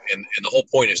 And the whole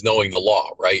point is knowing the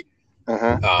law, right?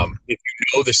 Uh-huh. If you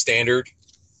know the standard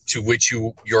to which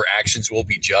your actions will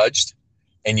be judged,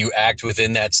 and you act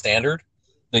within that standard,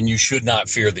 then you should not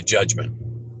fear the judgment.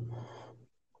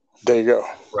 There you go.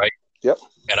 Right? Yep.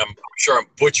 And I'm sure I'm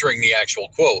butchering the actual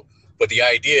quote, but the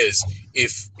idea is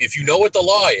if you know what the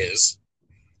law is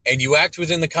and you act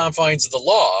within the confines of the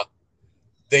law,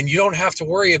 then you don't have to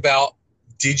worry about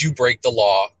did you break the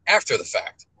law after the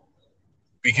fact,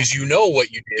 because you know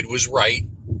what you did was right,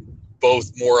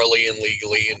 both morally and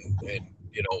legally and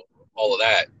all of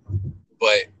that.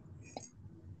 But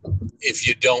if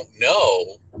you don't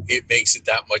know, it makes it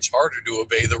that much harder to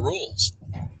obey the rules.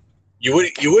 You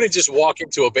wouldn't just walk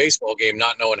into a baseball game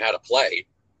not knowing how to play.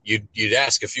 You'd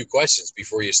ask a few questions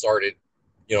before you started,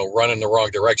 running the wrong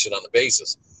direction on the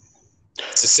bases.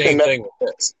 It's the same thing with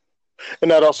this.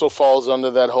 And that also falls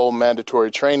under that whole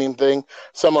mandatory training thing.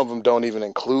 Some of them don't even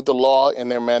include the law in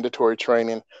their mandatory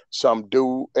training. Some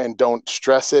do and don't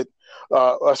stress it.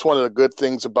 That's one of the good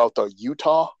things about the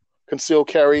Utah concealed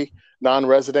carry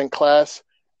non-resident class.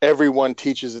 Everyone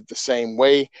teaches it the same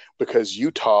way because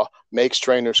Utah makes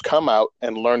trainers come out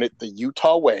and learn it the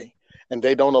Utah way, and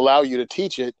they don't allow you to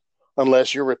teach it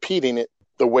unless you're repeating it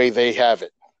the way they have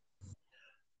it.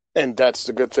 And that's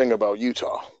the good thing about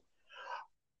Utah.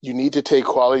 You need to take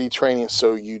quality training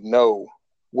so you know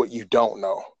what you don't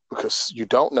know, because you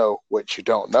don't know what you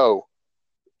don't know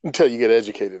until you get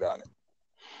educated on it.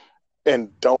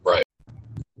 And don't. Right.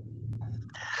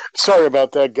 Sorry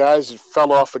about that, guys. It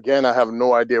fell off again. I have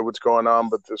no idea what's going on,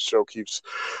 but this show keeps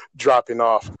dropping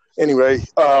off. Anyway,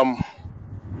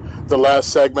 the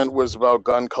last segment was about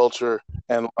gun culture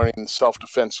and learning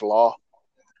self-defense law.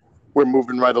 We're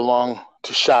moving right along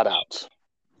to shout-outs.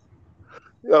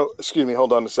 Oh, excuse me.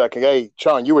 Hold on a second. Hey,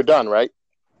 Sean, you were done, right?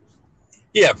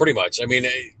 Yeah, pretty much. I mean,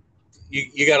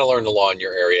 you got to learn the law in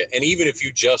your area. And even if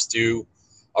you just do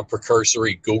a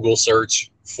precursory Google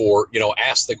search for,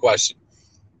 ask the question,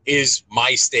 is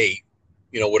my state,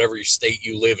 whatever your state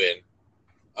you live in,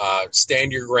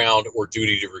 stand your ground or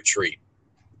duty to retreat?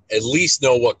 At least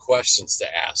know what questions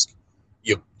to ask.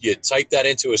 You type that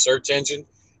into a search engine,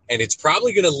 and it's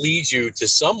probably going to lead you to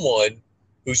someone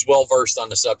who's well-versed on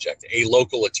the subject, a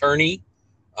local attorney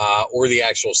or the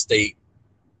actual state,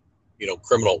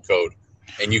 criminal code.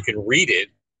 And you can read it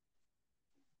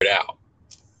out.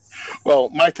 Well,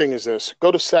 my thing is this.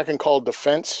 Go to Second Call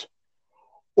Defense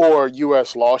or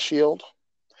U.S. Law Shield.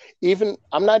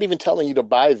 I'm not even telling you to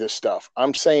buy this stuff.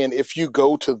 I'm saying if you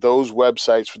go to those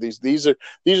websites for these are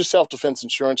self-defense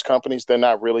insurance companies. They're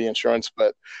not really insurance,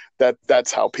 but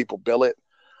that's how people bill it.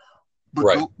 But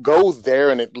right. Go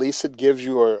there, and at least it gives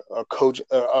you a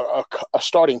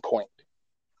starting point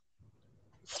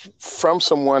from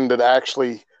someone that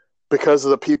actually, because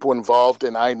of the people involved,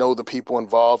 and I know the people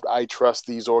involved, I trust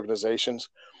these organizations.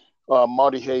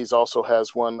 Marty Hayes also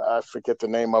has one. I forget the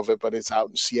name of it, but it's out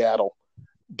in Seattle.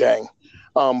 Dang.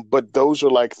 But those are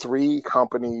like 3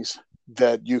 companies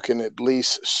that you can at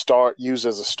least use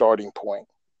as a starting point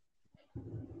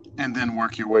and then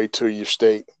work your way to your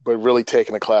state. But really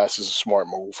taking a class is a smart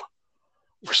move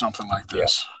for something like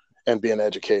this and being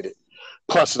educated.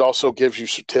 Plus, it also gives you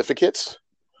certificates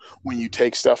when you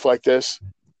take stuff like this.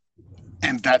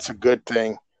 And that's a good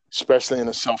thing, especially in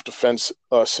a self-defense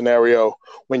scenario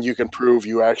when you can prove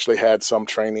you actually had some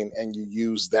training and you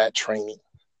use that training.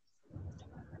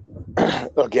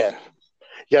 Again,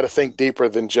 you got to think deeper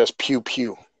than just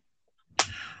pew-pew.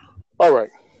 All right.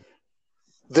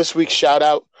 This week's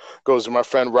shout-out goes to my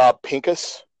friend Rob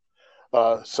Pincus.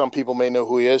 Some people may know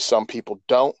who he is. Some people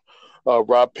don't.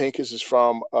 Rob Pincus is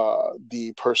from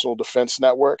the Personal Defense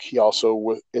Network. He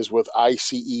also is with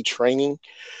ICE Training.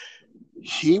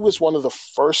 He was one of the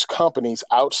first companies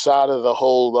outside of the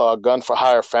whole gun for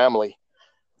hire family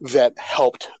that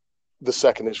helped the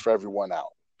Second is for Everyone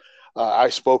out. I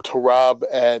spoke to Rob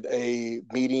at a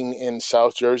meeting in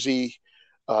South Jersey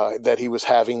that he was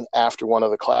having after one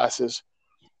of the classes.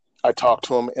 I talked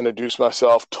to him, introduced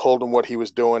myself, told him what he was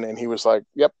doing, and he was like,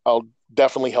 yep, I'll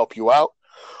definitely help you out.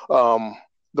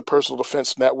 The Personal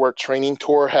Defense Network training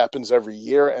tour happens every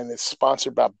year, and it's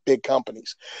sponsored by big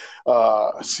companies.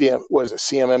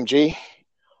 CMMG,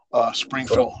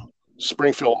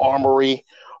 Springfield Armory,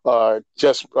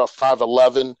 just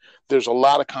 511. There's a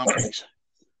lot of companies.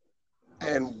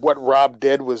 And what Rob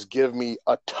did was give me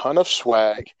a ton of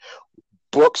swag,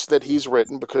 books that he's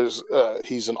written because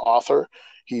he's an author.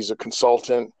 He's a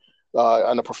consultant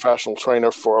and a professional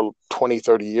trainer for 20,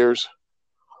 30 years.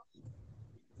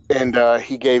 And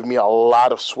he gave me a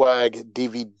lot of swag,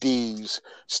 DVDs,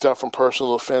 stuff from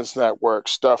Personal Defense Network,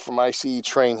 stuff from ICE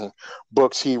Training,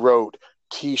 books he wrote,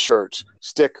 T-shirts,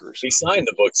 stickers. He signed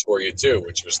the books for you, too,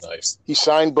 which was nice. He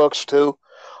signed books, too.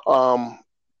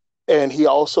 And he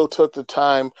also took the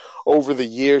time over the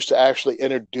years to actually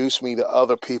introduce me to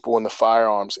other people in the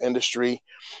firearms industry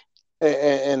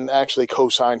and actually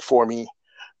co-sign for me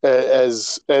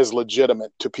as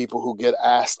legitimate to people who get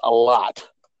asked a lot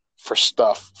for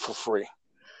stuff for free.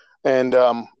 And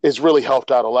it's really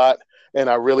helped out a lot. And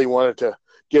I really wanted to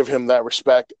give him that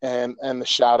respect and the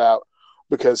shout out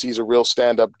because he's a real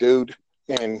stand-up dude.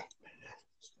 And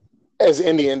as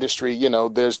in the industry,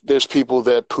 there's people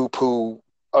that poo-poo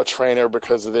a trainer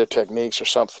because of their techniques or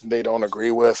something they don't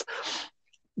agree with.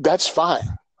 That's fine.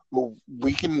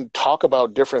 We can talk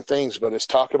about different things, but it's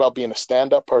talking about being a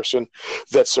stand-up person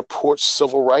that supports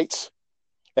civil rights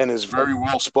and is very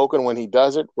well spoken when he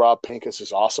does it. Rob Pincus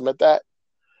is awesome at that.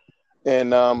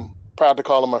 And proud to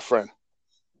call him my friend.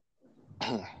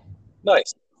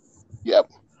 Nice.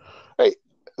 Yep. Hey,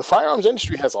 the firearms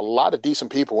industry has a lot of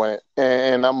decent people in it,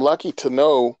 and I'm lucky to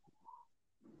know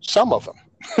some of them.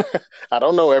 I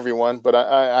don't know everyone, but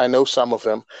I know some of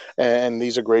them, and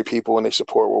these are great people, and they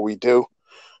support what we do.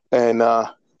 And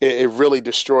it really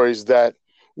destroys that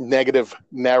negative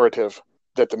narrative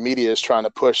that the media is trying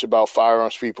to push about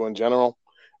firearms people in general.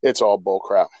 It's all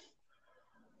bullcrap.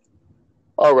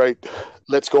 All right,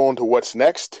 let's go on to what's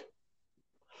next.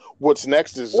 What's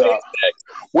next is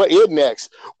what is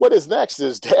next? What is next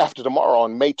is day after tomorrow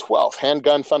on May 12th,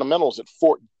 Handgun Fundamentals at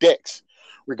Fort Dix.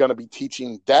 We're going to be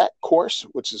teaching that course,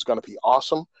 which is going to be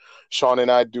awesome. Sean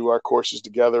and I do our courses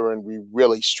together, and we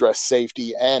really stress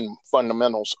safety and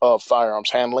fundamentals of firearms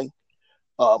handling.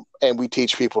 And we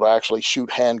teach people to actually shoot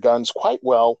handguns quite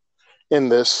well in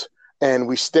this. And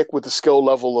we stick with the skill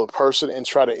level of the person and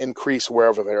try to increase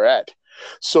wherever they're at.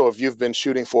 So if you've been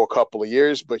shooting for a couple of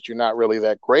years, but you're not really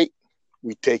that great,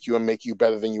 we take you and make you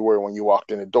better than you were when you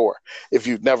walked in the door. If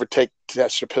you've never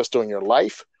touched a pistol in your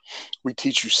life, we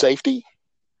teach you safety,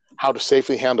 how to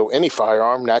safely handle any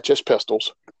firearm, not just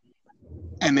pistols,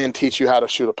 and then teach you how to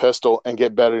shoot a pistol and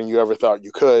get better than you ever thought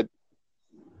you could,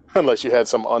 unless you had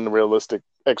some unrealistic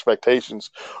expectations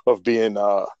of being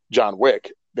John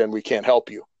Wick. Then we can't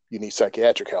help you. You need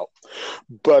psychiatric help.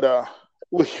 But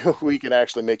we can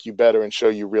actually make you better and show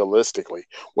you realistically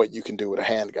what you can do with a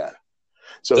handgun.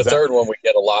 So the third one we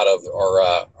get a lot of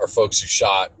are folks who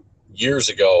shot years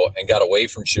ago and got away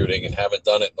from shooting and haven't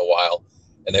done it in a while,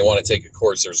 and they want to take a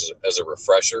course as a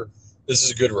refresher. This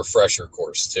is a good refresher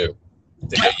course too,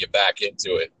 to get you back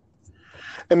into it.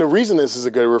 And the reason this is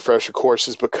a good refresher course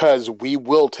is because we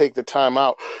will take the time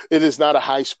out. It is not a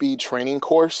high-speed training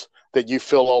course that you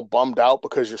feel all bummed out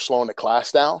because you're slowing the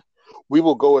class down. We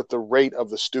will go at the rate of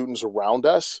the students around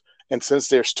us. And since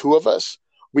there's two of us,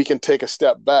 we can take a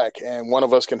step back and one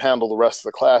of us can handle the rest of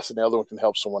the class and the other one can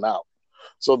help someone out.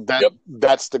 So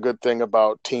that's the good thing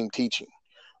about team teaching.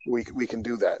 We can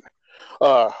do that.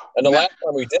 And the last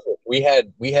time we did it,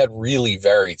 we had really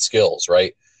varied skills,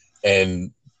 right?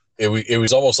 And it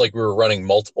was almost like we were running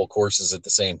multiple courses at the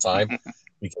same time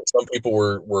because some people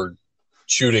were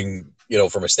shooting,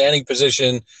 from a standing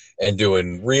position and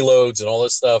doing reloads and all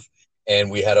this stuff. And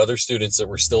we had other students that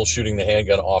were still shooting the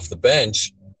handgun off the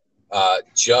bench,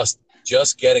 just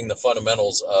getting the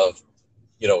fundamentals of,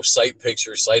 sight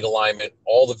picture, sight alignment,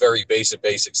 all the very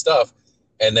basic stuff.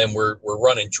 And then we're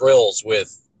running drills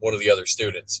with one of the other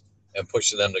students and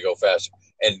pushing them to go faster.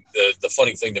 And the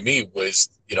funny thing to me was,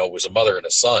 was a mother and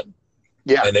a son.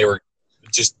 Yeah. And they were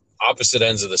just opposite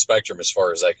ends of the spectrum as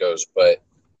far as that goes. But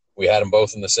we had them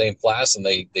both in the same class, and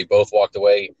they both walked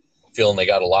away feeling they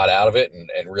got a lot out of it and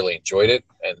really enjoyed it.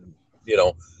 And,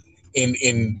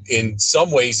 in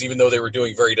some ways, even though they were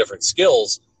doing very different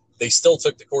skills, they still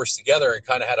took the course together and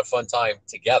kind of had a fun time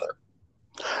together.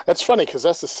 That's funny because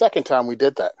that's the second time we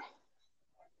did that.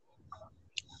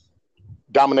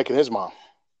 Dominic and his mom.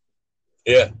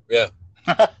 Yeah.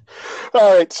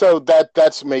 All right, so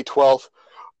that's May 12th.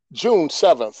 June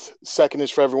 7th, Second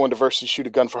is for Everyone Diversity Shoot a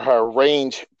Gun for Hire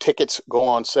range. Tickets go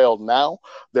on sale now.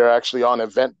 They're actually on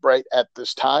Eventbrite at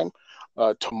this time.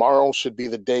 Tomorrow should be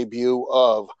the debut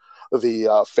of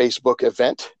the Facebook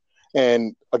event.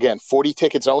 And again, 40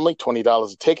 tickets only,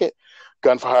 $20 a ticket.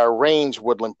 Gun for Hire range,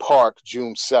 Woodland Park,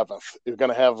 June 7th. You're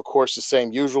going to have, of course, the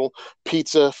same usual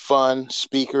pizza, fun,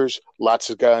 speakers, lots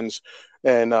of guns,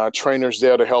 and trainers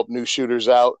there to help new shooters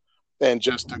out, and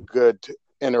just a good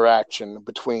interaction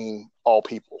between all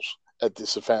peoples at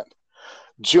this event.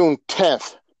 June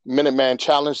 10th, Minuteman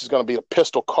Challenge is going to be a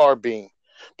pistol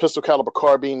caliber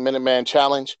carbine Minuteman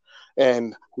Challenge.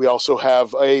 And we also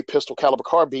have a pistol caliber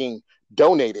carbine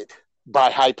donated by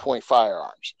High Point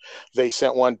Firearms. They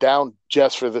sent one down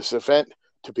just for this event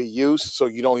to be used, so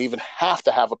you don't even have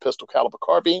to have a pistol caliber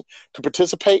carbine to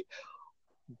participate.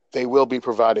 They will be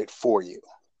provided for you.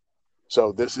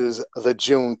 So this is the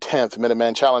June 10th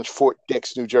Minuteman Challenge, Fort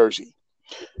Dix, New Jersey.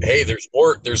 Hey, there's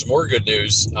more good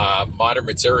news. Modern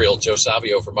Material, Joe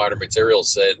Savio from Modern Material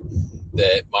said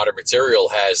that Modern Material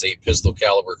has a pistol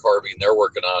caliber carbine they're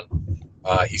working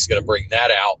on. He's going to bring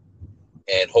that out,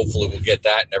 and hopefully we'll get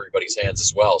that in everybody's hands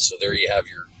as well. So there you have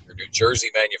your New Jersey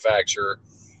manufacturer,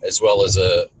 as well as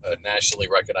a nationally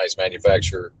recognized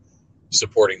manufacturer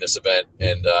supporting this event.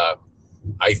 And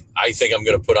I think I'm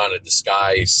going to put on a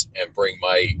disguise and bring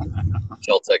my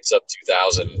Kel-Tec Sub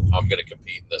 2000. I'm going to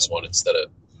compete in this one instead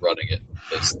of running it.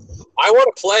 I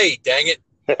want to play, dang it.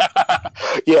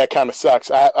 Yeah, it kind of sucks.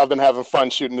 I've been having fun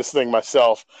shooting this thing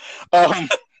myself.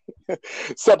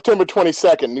 September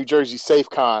 22nd, New Jersey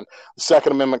SafeCon, the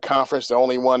Second Amendment Conference, the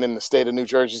only one in the state of New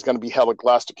Jersey, is going to be held at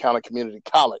Gloucester County Community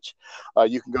College.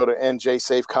 You can go to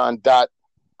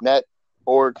njsafecon.net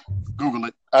or Google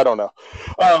it. I don't know.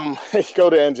 Go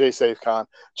to NJ SafeCon,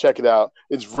 check it out.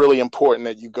 It's really important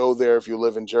that you go there if you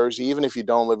live in Jersey. Even if you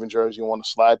don't live in Jersey, you want to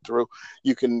slide through,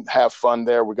 you can have fun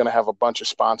there. We're going to have a bunch of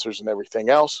sponsors and everything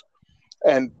else.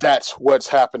 And that's what's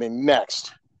happening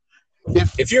next.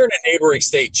 If you're in a neighboring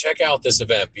state, check out this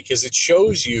event because it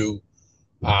shows you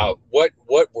what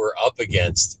we're up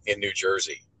against in New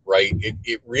Jersey, right?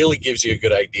 It really gives you a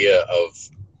good idea of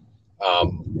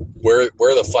where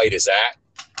the fight is at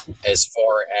as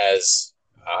far as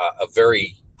a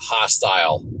very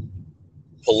hostile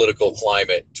political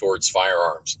climate towards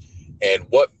firearms and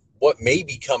what may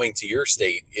be coming to your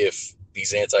state if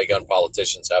these anti-gun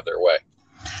politicians have their way.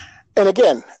 And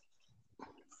again,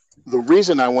 the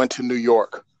reason I went to New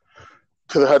York,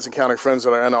 to the Hudson County Friends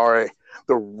of the NRA,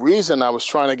 the reason I was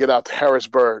trying to get out to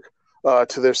Harrisburg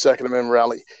to their Second Amendment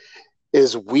rally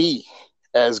is we,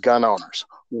 as gun owners,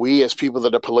 we as people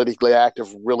that are politically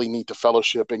active really need to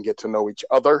fellowship and get to know each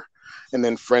other and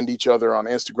then friend each other on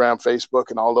Instagram, Facebook,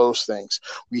 and all those things.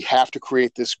 We have to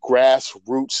create this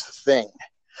grassroots thing.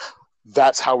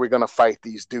 That's how we're going to fight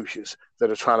these douches that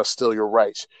are trying to steal your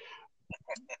rights.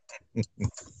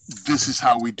 This is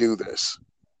how we do this.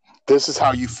 This is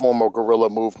how you form a guerrilla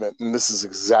movement, and this is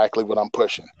exactly what I'm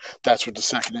pushing. That's what the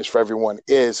Second is for Everyone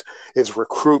is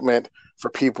recruitment for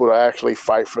people to actually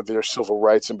fight for their civil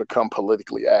rights and become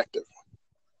politically active.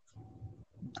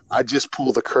 I just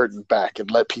pull the curtain back and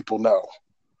let people know.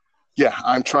 Yeah,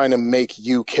 I'm trying to make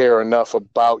you care enough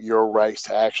about your rights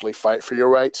to actually fight for your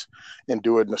rights and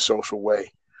do it in a social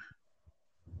way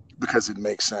because it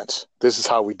makes sense. This is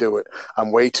how we do it.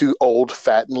 I'm way too old,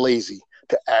 fat, and lazy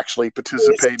to actually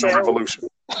participate in the revolution.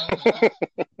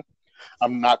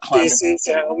 I'm not climbing. This is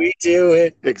how we do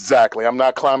it. Exactly. I'm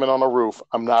not climbing on a roof.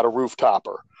 I'm not a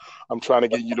rooftopper. I'm trying to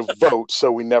get you to vote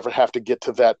so we never have to get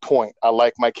to that point. I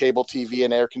like my cable TV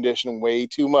and air conditioning way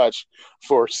too much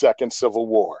for a second civil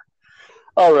war.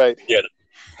 All right. Yeah.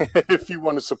 If you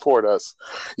want to support us,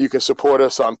 you can support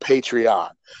us on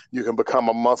Patreon. You can become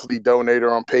a monthly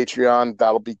donator on Patreon.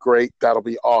 That'll be great. That'll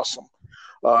be awesome.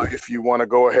 If you want to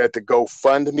go ahead to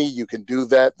GoFundMe, you can do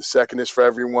that. The Second is for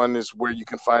Everyone is where you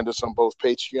can find us on both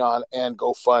Patreon and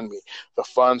GoFundMe. The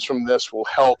funds from this will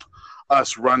help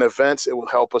us run events. It will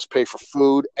help us pay for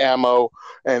food, ammo,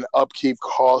 and upkeep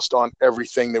cost on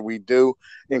everything that we do,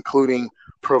 including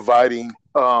providing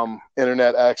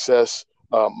internet access,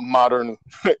 modern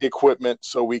equipment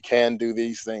so we can do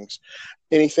these things.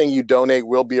 Anything you donate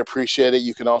will be appreciated.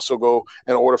 You can also go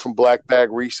and order from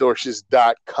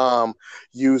blackbagresources.com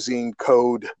using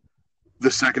code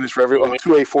The Second is for Everyone,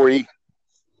 2A4E.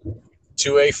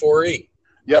 2A4E.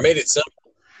 Yeah, I made it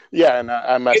simple. Yeah, and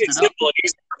I messed it simple and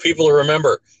easy for people to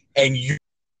remember. And you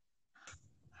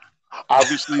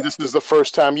obviously this is the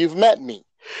first time you've met me.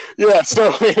 Yeah,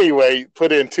 so anyway,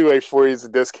 put in 2A4E as a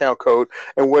discount code,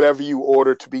 and whatever you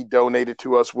order to be donated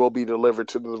to us will be delivered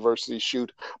to the Diversity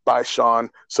Shoot by Sean,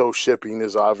 so shipping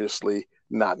is obviously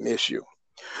not an issue.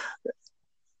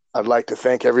 I'd like to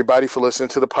thank everybody for listening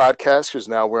to the podcast, because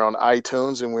now we're on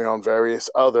iTunes and we're on various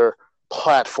other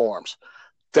platforms.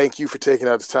 Thank you for taking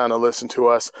out the time to listen to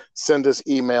us. Send us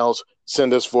emails,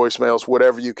 send us voicemails,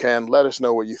 whatever you can. Let us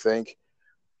know what you think.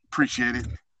 Appreciate it.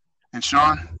 And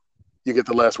Sean, you get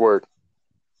the last word.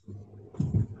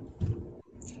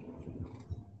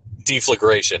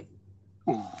 Deflagration.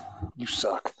 Ooh, you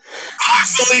suck.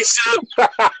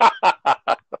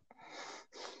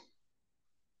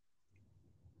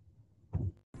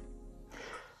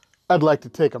 I'd like to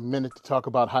take a minute to talk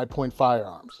about High Point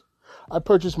Firearms. I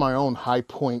purchased my own High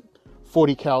Point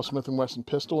 40 cal Smith & Wesson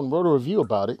pistol and wrote a review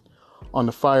about it on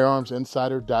the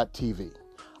firearmsinsider.tv.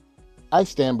 I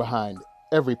stand behind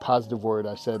every positive word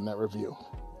I said in that review.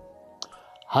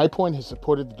 High Point has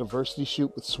supported the Diversity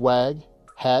Shoot with swag,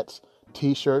 hats,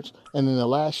 t-shirts, and in the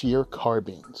last year,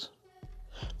 carbines.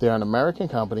 They're an American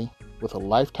company with a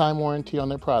lifetime warranty on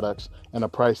their products and a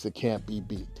price that can't be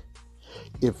beat.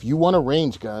 If you want a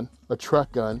range gun, a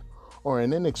truck gun, or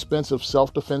an inexpensive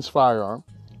self-defense firearm,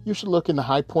 you should look into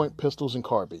High Point pistols and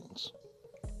carbines.